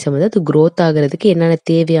மைக்ரோ ஆர்கானிசம் வந்து அது க்ரோத் ஆகிறதுக்கு என்னென்ன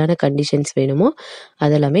தேவையான கண்டிஷன்ஸ் வேணுமோ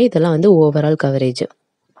அதெல்லாமே இதெல்லாம் வந்து ஓவரால் கவரேஜ்.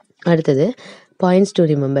 அடுத்தது பாயிண்ட்ஸ் டு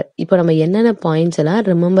ரிமெம்பர். இப்போ நம்ம என்னென்ன பாயிண்ட்ஸ் எல்லாம்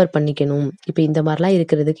ரிமெம்பர் பண்ணிக்கணும், இப்போ இந்த மாதிரிலாம்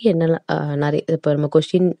இருக்கிறதுக்கு என்னெல்லாம் நிறைய இப்போ நம்ம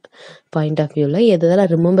கொஸ்டின் பாயிண்ட் ஆஃப் வியூவில் எதெல்லாம்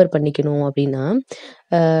ரிமெம்பர் பண்ணிக்கணும் அப்படின்னா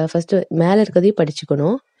ஃபஸ்ட்டு மேலே இருக்கிறதையும்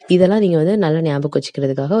படிச்சுக்கணும். இதெல்லாம் நீங்கள் வந்து நல்லா ஞாபகம்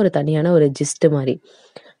வச்சுக்கிறதுக்காக ஒரு தனியான ஒரு ஜிஸ்ட் மாதிரி.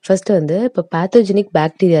 ஃபர்ஸ்ட் வந்து இப்போ பேத்தோஜெனிக்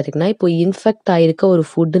பாக்டீரியா இருக்குன்னா இப்போ இன்ஃபெக்ட் ஆகிருக்க ஒரு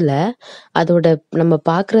ஃபுட்டில் அதோட நம்ம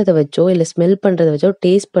பார்க்குறத வச்சோ இல்லை ஸ்மெல் பண்ணுறத வச்சோ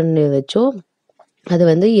டேஸ்ட் பண்ண வச்சோ அது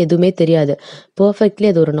வந்து எதுவுமே தெரியாது. பர்ஃபெக்ட்லி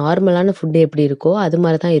அது ஒரு நார்மலான ஃபுட்டு எப்படி இருக்கோ அது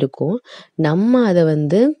மாதிரி தான் இருக்கும். நம்ம அதை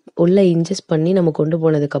வந்து உள்ளே இன்ஜெஸ்ட் பண்ணி நம்ம கொண்டு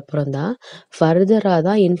போனதுக்கப்புறம் தான் ஃபர்தராக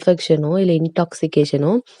தான் இன்ஃபெக்ஷனோ இல்லை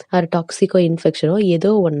இன்டாக்சிகேஷனோ அது டாக்ஸிக்கோ இன்ஃபெக்ஷனோ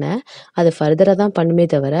ஏதோ ஒன்று அது ஃபர்தராக தான் பண்ணுமே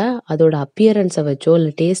தவிர அதோட அப்பியரன்ஸை வச்சோ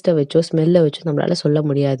இல்லை டேஸ்ட்டை வச்சோ ஸ்மெல்லை வச்சோ நம்மளால் சொல்ல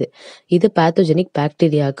முடியாது. இது பேத்தோஜெனிக்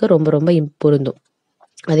பாக்டீரியாவுக்கு ரொம்ப ரொம்ப பொருந்தும்.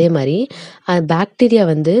 அதே மாதிரி பாக்டீரியா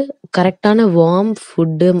வந்து கரெக்டான வார்ம்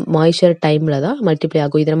ஃபுட்டு மாய்ஸ்சர் டைமில் தான் மல்டிப்ளை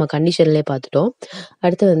ஆகும். இதை நம்ம கண்டிஷன்லேயே பார்த்துட்டோம்.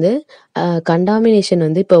 அடுத்து வந்து கண்டாமினேஷன்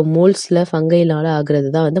வந்து இப்போ மோல்ஸில் ஃபங்கைலால்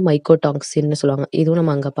ஆகுறது தான் வந்து மைக்கோடாக்சின்னு சொல்லுவாங்க. இதுவும்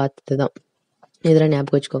நம்ம அங்கே பார்த்தது தான். இதெல்லாம்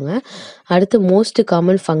ஞாபகம் வச்சுக்கோங்க. அடுத்து மோஸ்ட்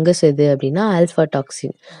காமன் ஃபங்கஸ் எது அப்படின்னா ஆல்ஃபா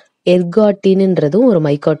டாக்சின். எர்காட்டின்ன்றதும் ஒரு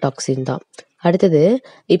மைக்கோடாக்சின் தான். அடுத்தது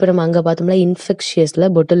இப்போ நம்ம அங்கே பார்த்தோம்னா இன்ஃபெக்ஷியஸில்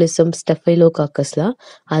பொட்டுலிசம் ஸ்டெஃபைலோகாக்கஸ்லாம்,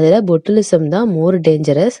 அதில் பொட்டுலிசம் தான் more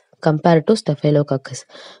dangerous compared to Staphylococcus.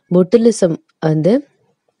 பொட்டுலிசம் வந்து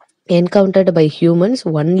encountered by humans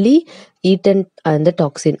only eaten அந்த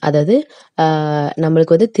டாக்ஸின். அதாவது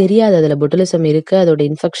நம்மளுக்கு வந்து தெரியாது அதில் பொட்டுலிசம் இருக்குது, அதோட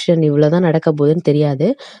இன்ஃபெக்ஷன் இவ்வளோ தான் நடக்க போகுதுன்னு தெரியாது.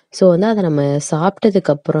 ஸோ வந்து அதை நம்ம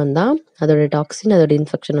சாப்பிட்டதுக்கு அப்புறம் தான் அதோட டாக்ஸின் அதோட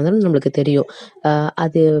இன்ஃபெக்ஷன் வந்து நம்மளுக்கு தெரியும்.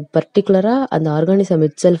 அது பர்டிகுலராக அந்த ஆர்கானிசம்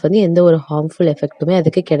இட் செல்ஃப் வந்து எந்த ஒரு ஹார்ம்ஃபுல் எஃபெக்ட்டுமே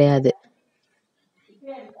அதுக்கு கிடையாது.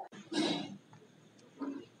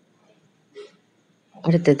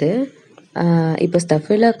 அடுத்தது இப்போ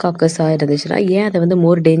ஸ்டெஃபிலோகாக்கஸாக இருந்துச்சுன்னா ஏன் அதை வந்து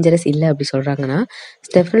மோர் டேஞ்சரஸ் இல்லை அப்படி சொல்கிறாங்கன்னா,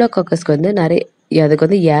 ஸ்டெஃபிலோகாக்கஸ்க்கு வந்து அதுக்கு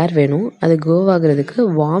வந்து ஏர் வேணும், அது க்ரோ ஆகுறதுக்கு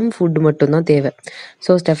வார்ம் ஃபுட் மட்டும்தான் தேவை.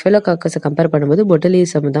 ஸோ ஸ்டெஃபிலோகாக்கஸை கம்பேர் பண்ணும்போது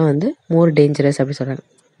பொட்டுலிசம் தான் வந்து மோர் டேஞ்சரஸ் அப்படி சொல்கிறாங்க.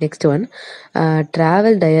 Next one,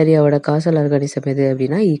 travel டயரியாவோட castle organism எது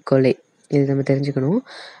அப்படின்னா ஈகோலை. இது நம்ம தெரிஞ்சுக்கணும்.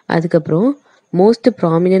 அதுக்கப்புறம் மோஸ்ட்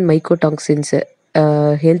ப்ராமினன்ட் மைக்கோடாக்சின்ஸு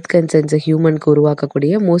ஹெல்த் கன்சர்ன்ஸை ஹியூமனுக்கு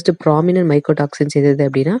உருவாக்கக்கூடிய மோஸ்ட் ப்ராமினன்ட் மைக்கோடாக்சின்ஸ் எது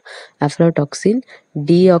அப்படின்னா அஃப்லோடாக்சின்,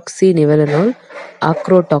 டிஆக்சி நிவலனால்,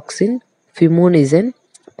 ஆக்ரோடாக்சின், ஃபிமோனிசன்,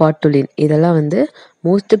 பாட்டுலின். இதெல்லாம் வந்து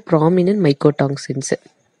மோஸ்ட் ப்ராமினன்ட் மைக்கோடாக்சின்ஸு.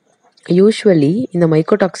 யூஸ்வலி இந்த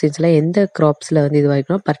மைக்கோடாக்சின்ஸ்லாம் எந்த க்ராப்ஸில் வந்து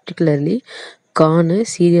இதுவாகிக்கணும், பர்டிகுலர்லி கார்னு,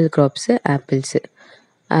 சீரியல் க்ராப்ஸு, ஆப்பிள்ஸு.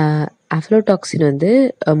 அஃப்லோடாக்சின் வந்து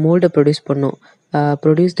மோல்டை ப்ரொடியூஸ் பண்ணும்,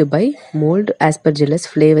 ப்ரொடியூஸ்டு பை மோல்டு ஆஸ்பர்ஜிலஸ்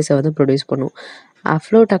ஃப்ளேவர்ஸை வந்து ப்ரொடியூஸ் பண்ணும்.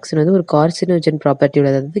 அஃப்லோடாக்சின் வந்து ஒரு கார்சினோஜன் ப்ராப்பர்ட்டி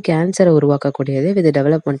உள்ளது, அதாவது கேன்சரை உருவாக்கக்கூடியது with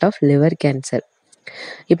development of liver cancer.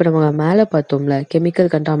 இப்போ நம்ம மேலே பார்த்தோம்ல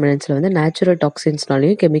கெமிக்கல் கண்டாமினன்ஸில் வந்து நேச்சுரல்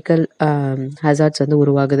டாக்ஸின்ஸ்னாலையும் கெமிக்கல் ஹசார்ட்ஸ் வந்து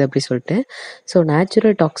உருவாகுது அப்படி சொல்லிட்டு. ஸோ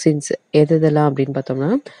நேச்சுரல் டாக்ஸின்ஸ் எதெல்லாம் அப்படின்னு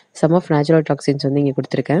பார்த்தோம்னா சம் ஆஃப் நேச்சுரல் டாக்ஸின்ஸ் வந்து இங்கே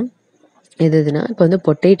கொடுத்துருக்கேன். எதுனா இப்போ வந்து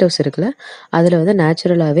பொட்டேட்டோஸ் இருக்குல்ல, அதில் வந்து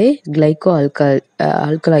நேச்சுரலாகவே கிளைக்கோ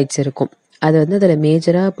ஆல்கலாய்ட்ஸ் இருக்கும். அது வந்து அதில்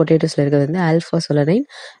மேஜராக பொட்டேட்டோஸில் இருக்கிறது வந்து ஆல்ஃபா சொலனைன்,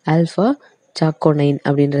 ஆல்ஃபா சாக்கோனைன்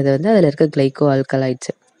அப்படின்றது வந்து அதில் இருக்க கிளைக்கோ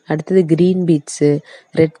ஆல்கலாய்ட்ஸு. அடுத்தது green beans,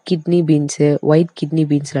 red kidney beans, white kidney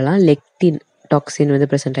பீன்ஸ்லலாம் lectin toxin வந்து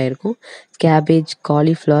ப்ரெசென்ட் ஆகிருக்கும். கேபேஜ்,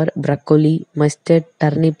 காலிஃப்ளவர், ப்ரக்கோலி, மஸ்டர்ட்,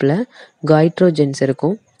 டர்னிப்பில் காய்ட்ரோஜென்ஸ்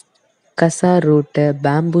இருக்கும். கசா route,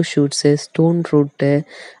 bamboo shoots, stone route,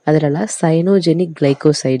 அதிலலாம் சைனோஜெனிக்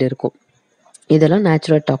கிளைக்கோசைடு இருக்கும். இதெல்லாம்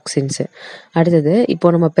நேச்சுரல் டாக்ஸின்ஸு. அடுத்தது இப்போ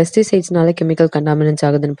நம்ம பெஸ்டிசைட்ஸ்னால கெமிக்கல் கண்டாமினன்ஸ்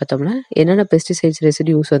ஆகுதுன்னு பார்த்தோம்னா என்னென்ன பெஸ்டிசைட்ஸ்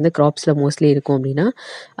ரெசிடியூஸ் வந்து கிராப்ஸில் மோஸ்ட்லி இருக்கும் அப்படின்னா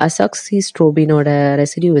அசாக்சிஸ்ட்ரோபினோட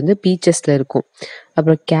ரெசிடியூ வந்து பீச்சஸில் இருக்கும்.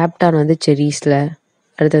 அப்புறம் கேப்டான் வந்து செரீஸில்,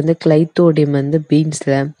 அடுத்து வந்து கிளைத்தோடியம் வந்து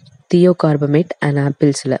பீன்ஸில், தியோகார்பமேட் அண்ட்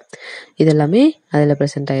ஆப்பிள்ஸில், இதெல்லாமே அதில்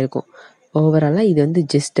ப்ரெசென்ட் ஆகிருக்கும். ஓவராலாக இது வந்து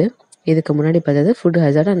ஜஸ்ட்டு இதுக்கு முன்னாடி பார்த்தது food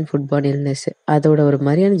hazard and food born illness, அதோட ஒரு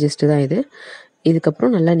மாதிரியான ஜஸ்ட்டு தான் இது.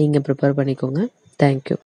 இதுக்கப்புறம் நல்லா நீங்கள் ப்ரிப்பேர் பண்ணிக்கோங்க. தேங்க்யூ.